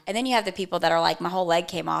 And then you have the people that are like, my whole leg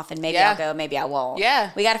came off and maybe I'll go, maybe I won't. Yeah.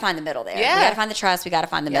 We got to find the middle there. Yeah. We got to find the trust. We got to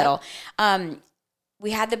find the middle. We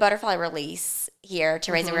had the butterfly release here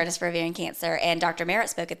to raise awareness for ovarian cancer. And Dr. Merritt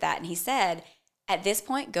spoke at that. And he said, at this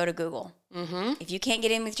point, go to Google. If you can't get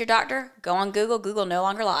in with your doctor, go on Google. Google no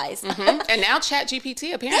longer lies. And now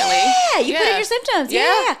ChatGPT, apparently. Yeah, you put in your symptoms.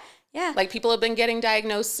 Yeah. Like, people have been getting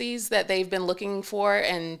diagnoses that they've been looking for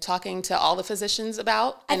and talking to all the physicians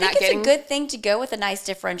about. And I think it's a good thing to go with a nice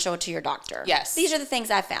differential to your doctor. Yes. These are the things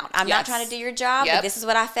I found. I'm not trying to do your job, but this is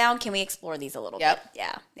what I found. Can we explore these a little bit?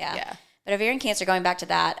 Yeah. But ovarian cancer, going back to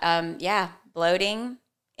that, bloating,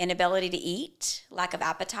 inability to eat, lack of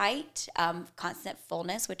appetite, constant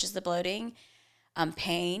fullness, which is the bloating,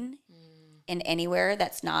 pain in anywhere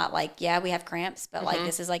that's not like, we have cramps, but like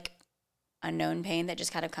this is like unknown pain that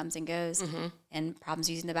just kind of comes and goes, and problems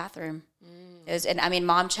using the bathroom.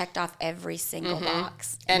 Mom checked off every single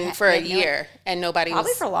box. And for a year, and nobody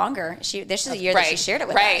probably for longer. This is a year that she shared it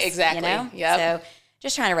with us. Right, exactly. So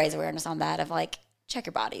just trying to raise awareness on that of like, check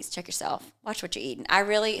your bodies, check yourself, watch what you're eating.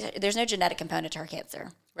 There's no genetic component to our cancer.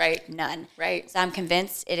 Right. None. Right. So I'm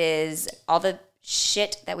convinced it is all the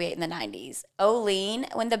shit that we ate in the 90s. Lean,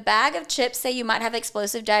 when the bag of chips say you might have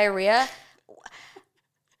explosive diarrhea,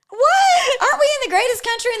 what? Aren't we in the greatest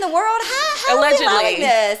country in the world? How Allegedly. are we allowing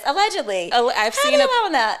this? Allegedly. I've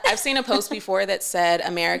seen a post before that said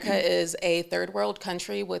America is a third world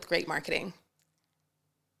country with great marketing.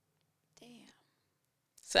 Damn.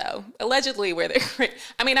 So, allegedly, we're there.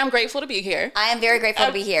 I'm grateful to be here. I am very grateful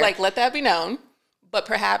to be here. Like, let that be known. But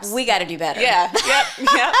perhaps we got to do better. Yeah.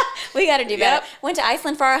 Yep. We got to do better. Went to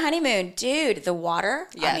Iceland for our honeymoon. Dude, the water.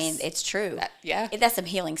 Yes. It's true. That's some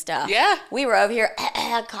healing stuff. Yeah. We were over here,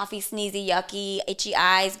 coffee, sneezy, yucky, itchy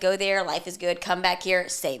eyes, go there, life is good, come back here,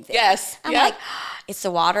 same thing. Yes. I'm like, it's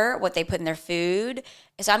the water, what they put in their food.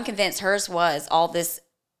 So I'm convinced hers was all this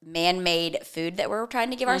man-made food that we're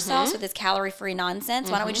trying to give ourselves with this calorie-free nonsense.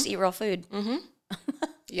 Why don't we just eat real food?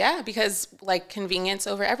 Yeah, because like convenience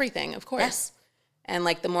over everything, of course. Yes. And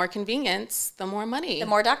like the more convenience, the more money. The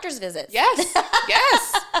more doctor's visits. Yes.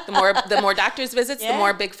 Yes. The more doctor's visits, the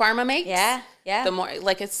more big pharma makes. Yeah. Yeah. The more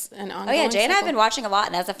like it's an ongoing. Oh yeah, Jay and I have cycle. been watching a lot,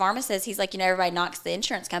 and as a pharmacist, he's like, everybody knocks the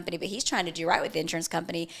insurance company, but he's trying to do right with the insurance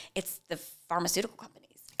company. It's the pharmaceutical companies.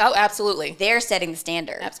 Oh, absolutely. They're setting the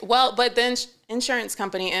standard. Well, but then insurance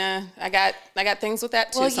company, I got things with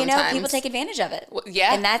that too. Well, sometimes. people take advantage of it. Well,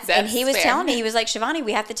 yeah, and he was fair. telling me, he was like, Shivani,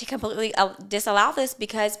 we have to completely disallow this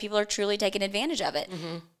because people are truly taking advantage of it.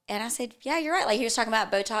 Mm-hmm. And I said, yeah, you're right. Like he was talking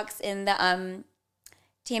about Botox in the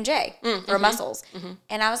TMJ for muscles. Mm-hmm.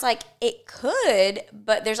 And I was like, it could,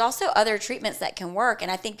 but there's also other treatments that can work. And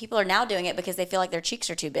I think people are now doing it because they feel like their cheeks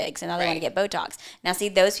are too big. So now they want to get Botox. Now, see,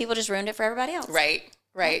 those people just ruined it for everybody else. Right.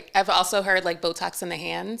 Right. I've also heard like Botox in the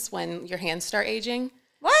hands when your hands start aging.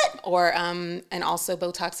 What? Or, and also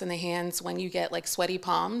Botox in the hands when you get like sweaty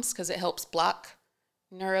palms because it helps block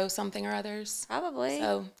neuro something or others. Probably.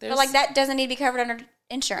 So but like that doesn't need to be covered under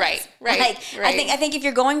insurance. Right. Right. Like, right. I think if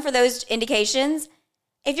you're going for those indications,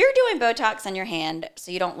 if you're doing Botox on your hand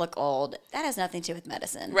so you don't look old, that has nothing to do with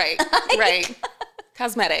medicine. Right. Right.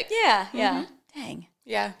 Cosmetic. Yeah. Yeah. Mm-hmm. Dang.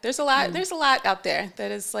 Yeah. There's a lot. There's a lot out there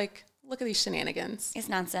that is like, look at these shenanigans. It's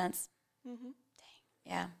nonsense. Mm-hmm. Dang.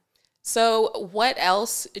 Yeah. So what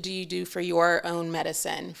else do you do for your own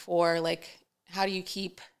medicine? For like, how do you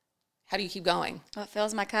keep going? What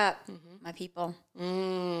fills my cup? Mm-hmm. My people.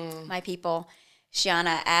 My people.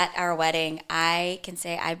 Shiana, at our wedding, I can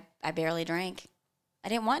say I barely drank. I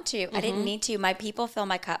didn't want to. I didn't need to. My people fill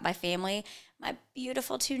my cup. My family, my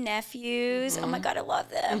beautiful 2 nephews. Oh my God, I love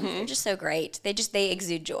them. They're just so great. They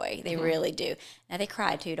exude joy. They really do. Now they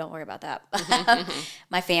cry too. Don't worry about that.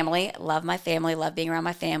 My family, love being around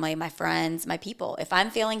my family, my friends, my people. If I'm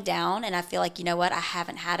feeling down and I feel like, you know what, I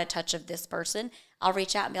haven't had a touch of this person, I'll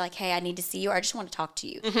reach out and be like, hey, I need to see you, or I just want to talk to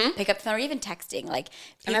you. Pick up the phone, or even texting. Like,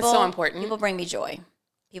 people, and that's so important. People bring me joy.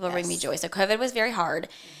 Bring me joy. So COVID was very hard.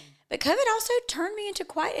 But COVID also turned me into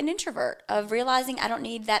quite an introvert, of realizing I don't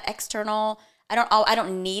need that external. I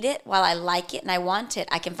don't need it. While I like it and I want it,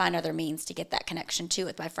 I can find other means to get that connection too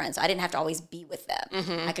with my friends. So I didn't have to always be with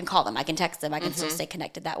them. I can call them. I can text them. I can still stay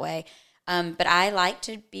connected that way. But I like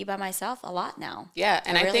to be by myself a lot now. Yeah,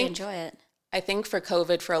 and I really think enjoy it. I think for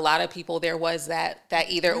COVID, for a lot of people, there was that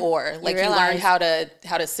either or. Like you realize. learned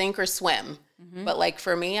how to sink or swim. But like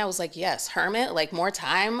for me, I was like, yes, hermit, like more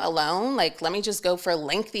time alone. Like, let me just go for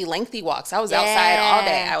lengthy walks. I was outside all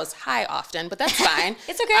day. I was high often, but that's fine.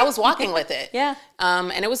 It's okay. I was walking with it. Yeah.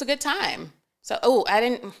 And it was a good time. So, I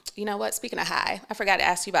didn't, you know what? Speaking of high, I forgot to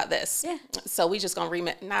ask you about this. Yeah. So we just going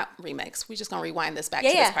to not remix. We just going to rewind this back to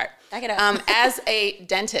this part. Back it up. As a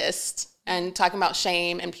dentist, and talking about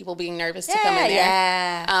shame and people being nervous to come in there.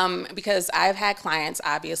 Yeah. Because I've had clients,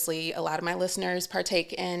 obviously, a lot of my listeners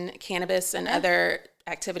partake in cannabis and other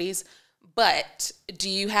activities. But do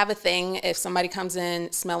you have a thing if somebody comes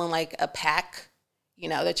in smelling like a pack,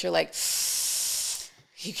 that you're like,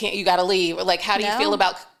 you got to leave? Or like, how do you feel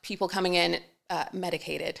about people coming in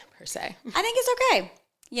medicated, per se? I think it's okay.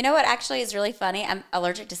 You know what actually is really funny? I'm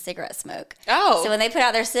allergic to cigarette smoke. Oh. So when they put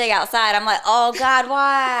out their cig outside, I'm like, oh God,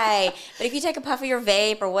 why? But if you take a puff of your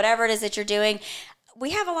vape or whatever it is that you're doing,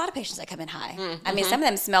 we have a lot of patients that come in high. I mean, some of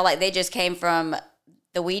them smell like they just came from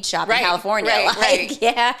the weed shop in California. Right.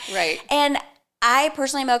 Yeah. Right. And I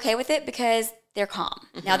personally am okay with it because they're calm.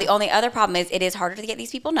 Now, the only other problem is it is harder to get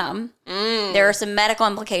these people numb. There are some medical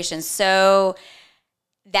implications. So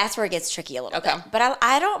that's where it gets tricky a little bit. But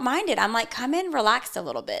I don't mind it. I'm like, come in relaxed a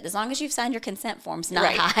little bit. As long as you've signed your consent forms,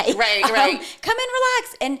 not high. Right. Come in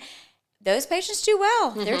relaxed. And those patients do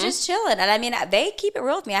well. They're just chilling. And I mean, they keep it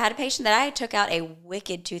real with me. I had a patient that I took out a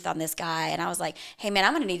wicked tooth on this guy. And I was like, hey, man,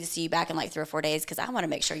 I'm going to need to see you back in like 3 or 4 days because I want to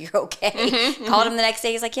make sure you're okay. Called him the next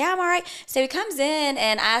day. He's like, yeah, I'm all right. So he comes in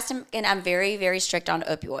and I asked him, and I'm very, very strict on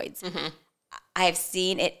opioids. I have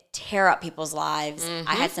seen it tear up people's lives.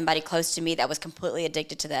 I had somebody close to me that was completely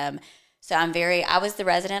addicted to them. So I was the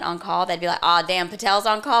resident on call. They'd be like, oh, damn, Patel's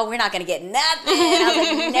on call. We're not going to get nothing. I was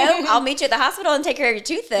like, nope, I'll meet you at the hospital and take care of your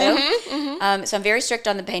tooth, though. So I'm very strict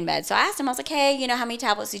on the pain meds. So I asked him, I was like, hey, how many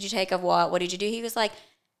tablets did you take of what? What did you do? He was like,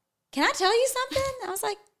 can I tell you something? I was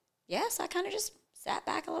like, yes. I kind of just sat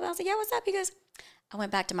back a little bit. I was like, yeah, what's up? He goes, I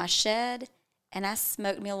went back to my shed and I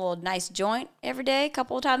smoked me a little nice joint every day, a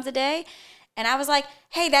couple of times a day. And I was like,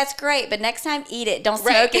 hey, that's great, but next time eat it. Don't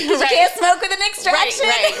smoke it because you can't smoke with an extraction.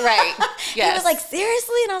 Right. Yes. He was like,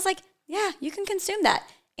 seriously? And I was like, yeah, you can consume that.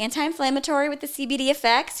 Anti-inflammatory with the CBD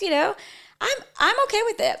effects, I'm okay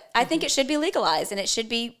with it. I think it should be legalized and it should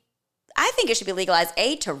be, I think it should be legalized,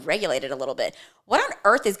 to regulate it a little bit. What on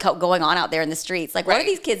earth is going on out there in the streets? Like, what are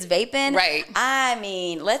these kids vaping? Right. I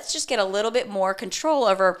mean, let's just get a little bit more control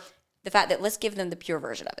over the fact that let's give them the pure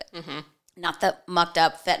version of it. Not the mucked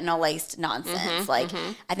up fentanyl-laced nonsense.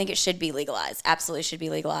 I think it should be legalized. Absolutely should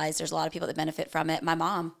be legalized. There's a lot of people that benefit from it. My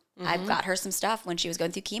mom, I got her some stuff when she was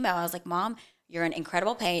going through chemo. I was like, Mom, you're in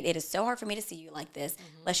incredible pain. It is so hard for me to see you like this.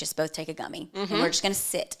 Let's just both take a gummy. And we're just going to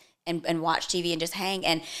sit and watch TV and just hang.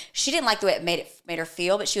 And she didn't like the way it made her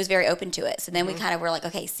feel, but she was very open to it. So then we kind of were like,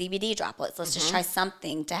 okay, CBD droplets. Let's just try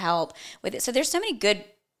something to help with it. So there's so many good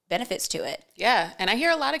benefits to it. Yeah. And I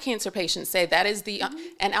hear a lot of cancer patients say that is the,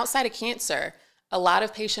 and outside of cancer, a lot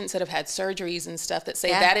of patients that have had surgeries and stuff that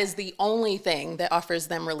say that is the only thing that offers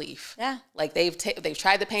them relief. Yeah. Like they've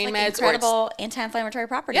tried the pain meds. Incredible anti-inflammatory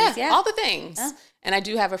properties. Yeah, all the things. Yeah. And I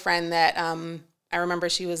do have a friend that I remember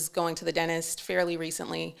she was going to the dentist fairly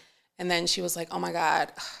recently. And then she was like, oh my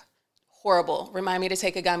God, horrible. Remind me to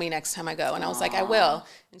take a gummy next time I go. And I was like, I will.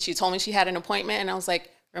 And she told me she had an appointment. And I was like,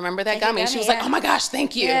 remember that gummy? She was like, oh my gosh,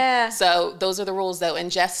 thank you. Yeah. So those are the rules though.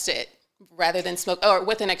 Ingest it rather than smoke, or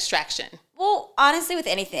with an extraction. Well, honestly, with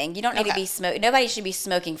anything, you don't need to be nobody should be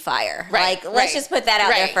smoking fire. Right, Like, let's just put that out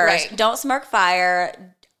there first. Right. Don't smoke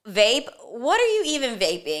fire. Vape. What are you even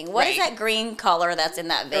vaping? What is that green color that's in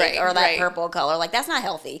that vape or that purple color? Like, that's not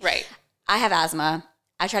healthy. Right. I have asthma.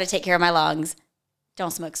 I try to take care of my lungs.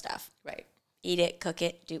 Don't smoke stuff. Right. Eat it, cook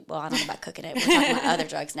it. Well, I don't know about cooking it. We're talking about other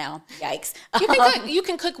drugs now. Yikes. You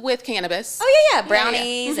can cook with cannabis. Oh, yeah.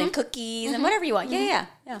 Brownies and cookies and whatever you want. Yeah.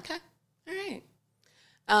 Okay. All right.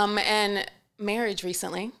 And marriage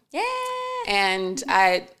recently. Yeah. And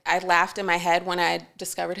I laughed in my head when I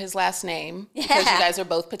discovered his last name because you guys are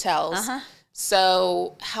both Patels.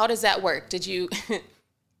 So how does that work?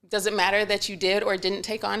 Does it matter that you did or didn't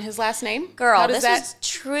take on his last name? Girl, this is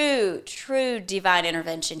true divine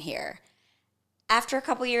intervention here. After a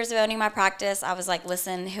couple years of owning my practice, I was like,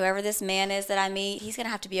 listen, whoever this man is that I meet, he's going to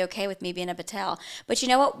have to be okay with me being a Patel. But you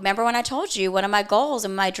know what? Remember when I told you one of my goals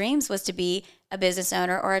and my dreams was to be a business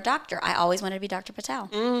owner or a doctor? I always wanted to be Dr. Patel.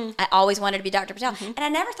 I always wanted to be Dr. Patel. And I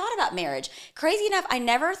never thought about marriage. Crazy enough, I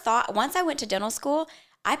never thought, once I went to dental school,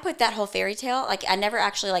 I put that whole fairy tale, like I never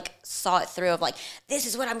actually like saw it through of like, this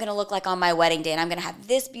is what I'm going to look like on my wedding day and I'm going to have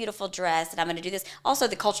this beautiful dress and I'm going to do this. Also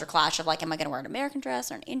the culture clash of like, am I going to wear an American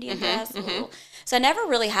dress or an Indian dress? So I never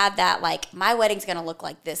really had that like, my wedding's going to look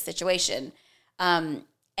like this situation. And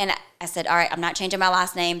I said, all right, I'm not changing my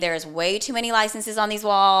last name. There's way too many licenses on these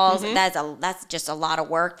walls. That's just a lot of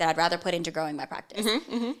work that I'd rather put into growing my practice.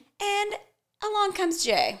 And along comes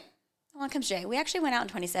Jay. We actually went out in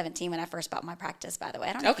 2017 when I first bought my practice, by the way.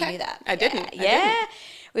 I don't know if you knew that. I didn't.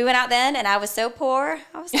 We went out then, and I was so poor.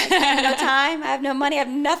 I was like, I have no time. I have no money. I have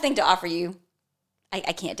nothing to offer you. I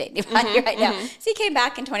can't date anybody right now. So he came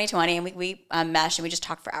back in 2020, and we meshed, and we just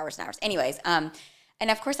talked for hours and hours. Anyways, and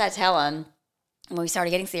of course I tell him, when we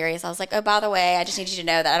started getting serious, I was like, oh, by the way, I just need you to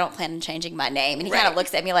know that I don't plan on changing my name. And he kind of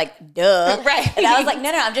looks at me like, duh. And I was like,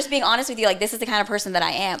 no, I'm just being honest with you. Like, this is the kind of person that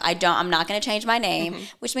I am. I'm not going to change my name,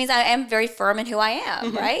 which means I am very firm in who I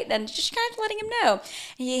am, right? And just kind of letting him know.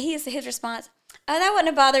 And his response, oh, that wouldn't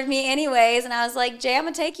have bothered me anyways. And I was like, Jay, I'm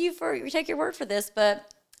going to take your word for this, but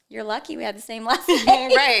you're lucky we had the same last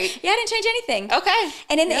name. Right. Yeah, I didn't change anything. Okay.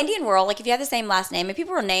 And in the Indian world, like if you have the same last name, and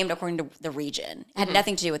people were named according to the region, it had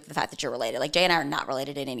nothing to do with the fact that you're related. Like Jay and I are not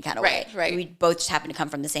related in any kind of way. Right. We both just happen to come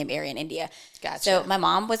from the same area in India. Gotcha. So my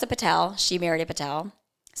mom was a Patel. She married a Patel.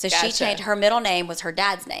 So she changed, her middle name was her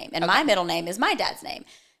dad's name. And my middle name is my dad's name.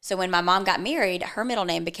 So when my mom got married, her middle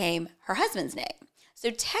name became her husband's name.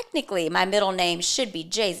 So technically, my middle name should be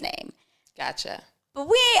Jay's name. Gotcha. But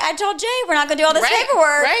I told Jay we're not going to do all this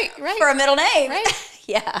paperwork for a middle name. Right.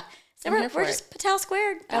 Yeah. So we're just Patel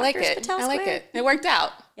squared. I like it. Patel I like squared. it. It worked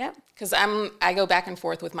out. Yep. Because I go back and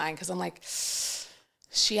forth with mine because I'm like,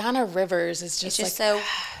 Shiana Rivers is just, it's just like,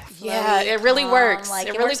 so yeah, it really works. Like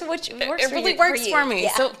it really works for me.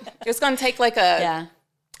 Yeah. So it's going to take like a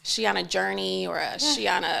Shiana Journey or a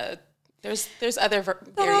Shiana. There's other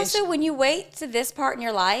variations. But also when you wait to this part in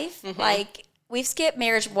your life, like we've skipped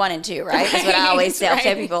marriage 1 and 2, right? That's what I always tell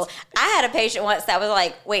people. I had a patient once that was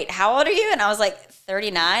like, wait, how old are you? And I was like,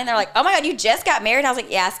 39. They're like, oh my God, you just got married? I was like,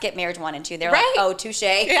 yeah, I skipped marriage 1 and 2. They're like, oh, touche.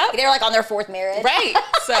 Yep. They're like on their 4th marriage. Right.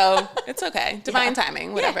 So it's okay. Divine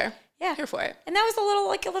timing, whatever. Yeah. Here for it. And that was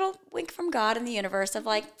a little wink from God in the universe of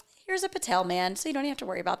like, here's a Patel man, so you don't have to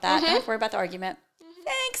worry about that. Don't have to worry about the argument.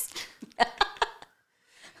 Thanks.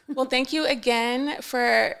 Well, thank you again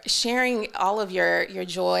for sharing all of your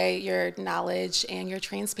joy, your knowledge, and your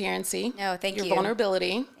transparency. No, thank you. Your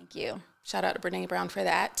vulnerability. Thank you. Shout out to Brene Brown for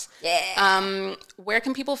that. Yeah. Where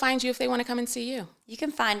can people find you if they want to come and see you? You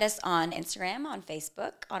can find us on Instagram, on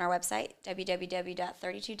Facebook, on our website,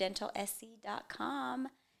 www.32dentalsc.com.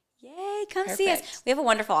 Yay, come see us. We have a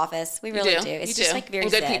wonderful office. We really do. It's just like very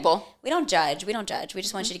good people. We don't judge. We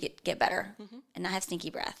just want you to get better and not have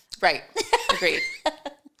stinky breath. Right. Agreed.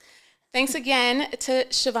 Thanks again to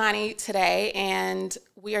Shivani today. And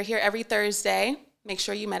we are here every Thursday. Make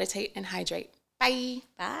sure you meditate and hydrate. Bye.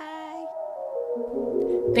 Bye.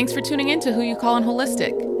 Thanks for tuning in to Who You Callin'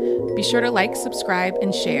 Holistic. Be sure to like, subscribe,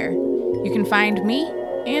 and share. You can find me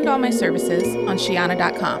and all my services on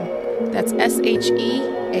Shiana.com. That's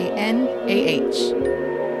SheanAH.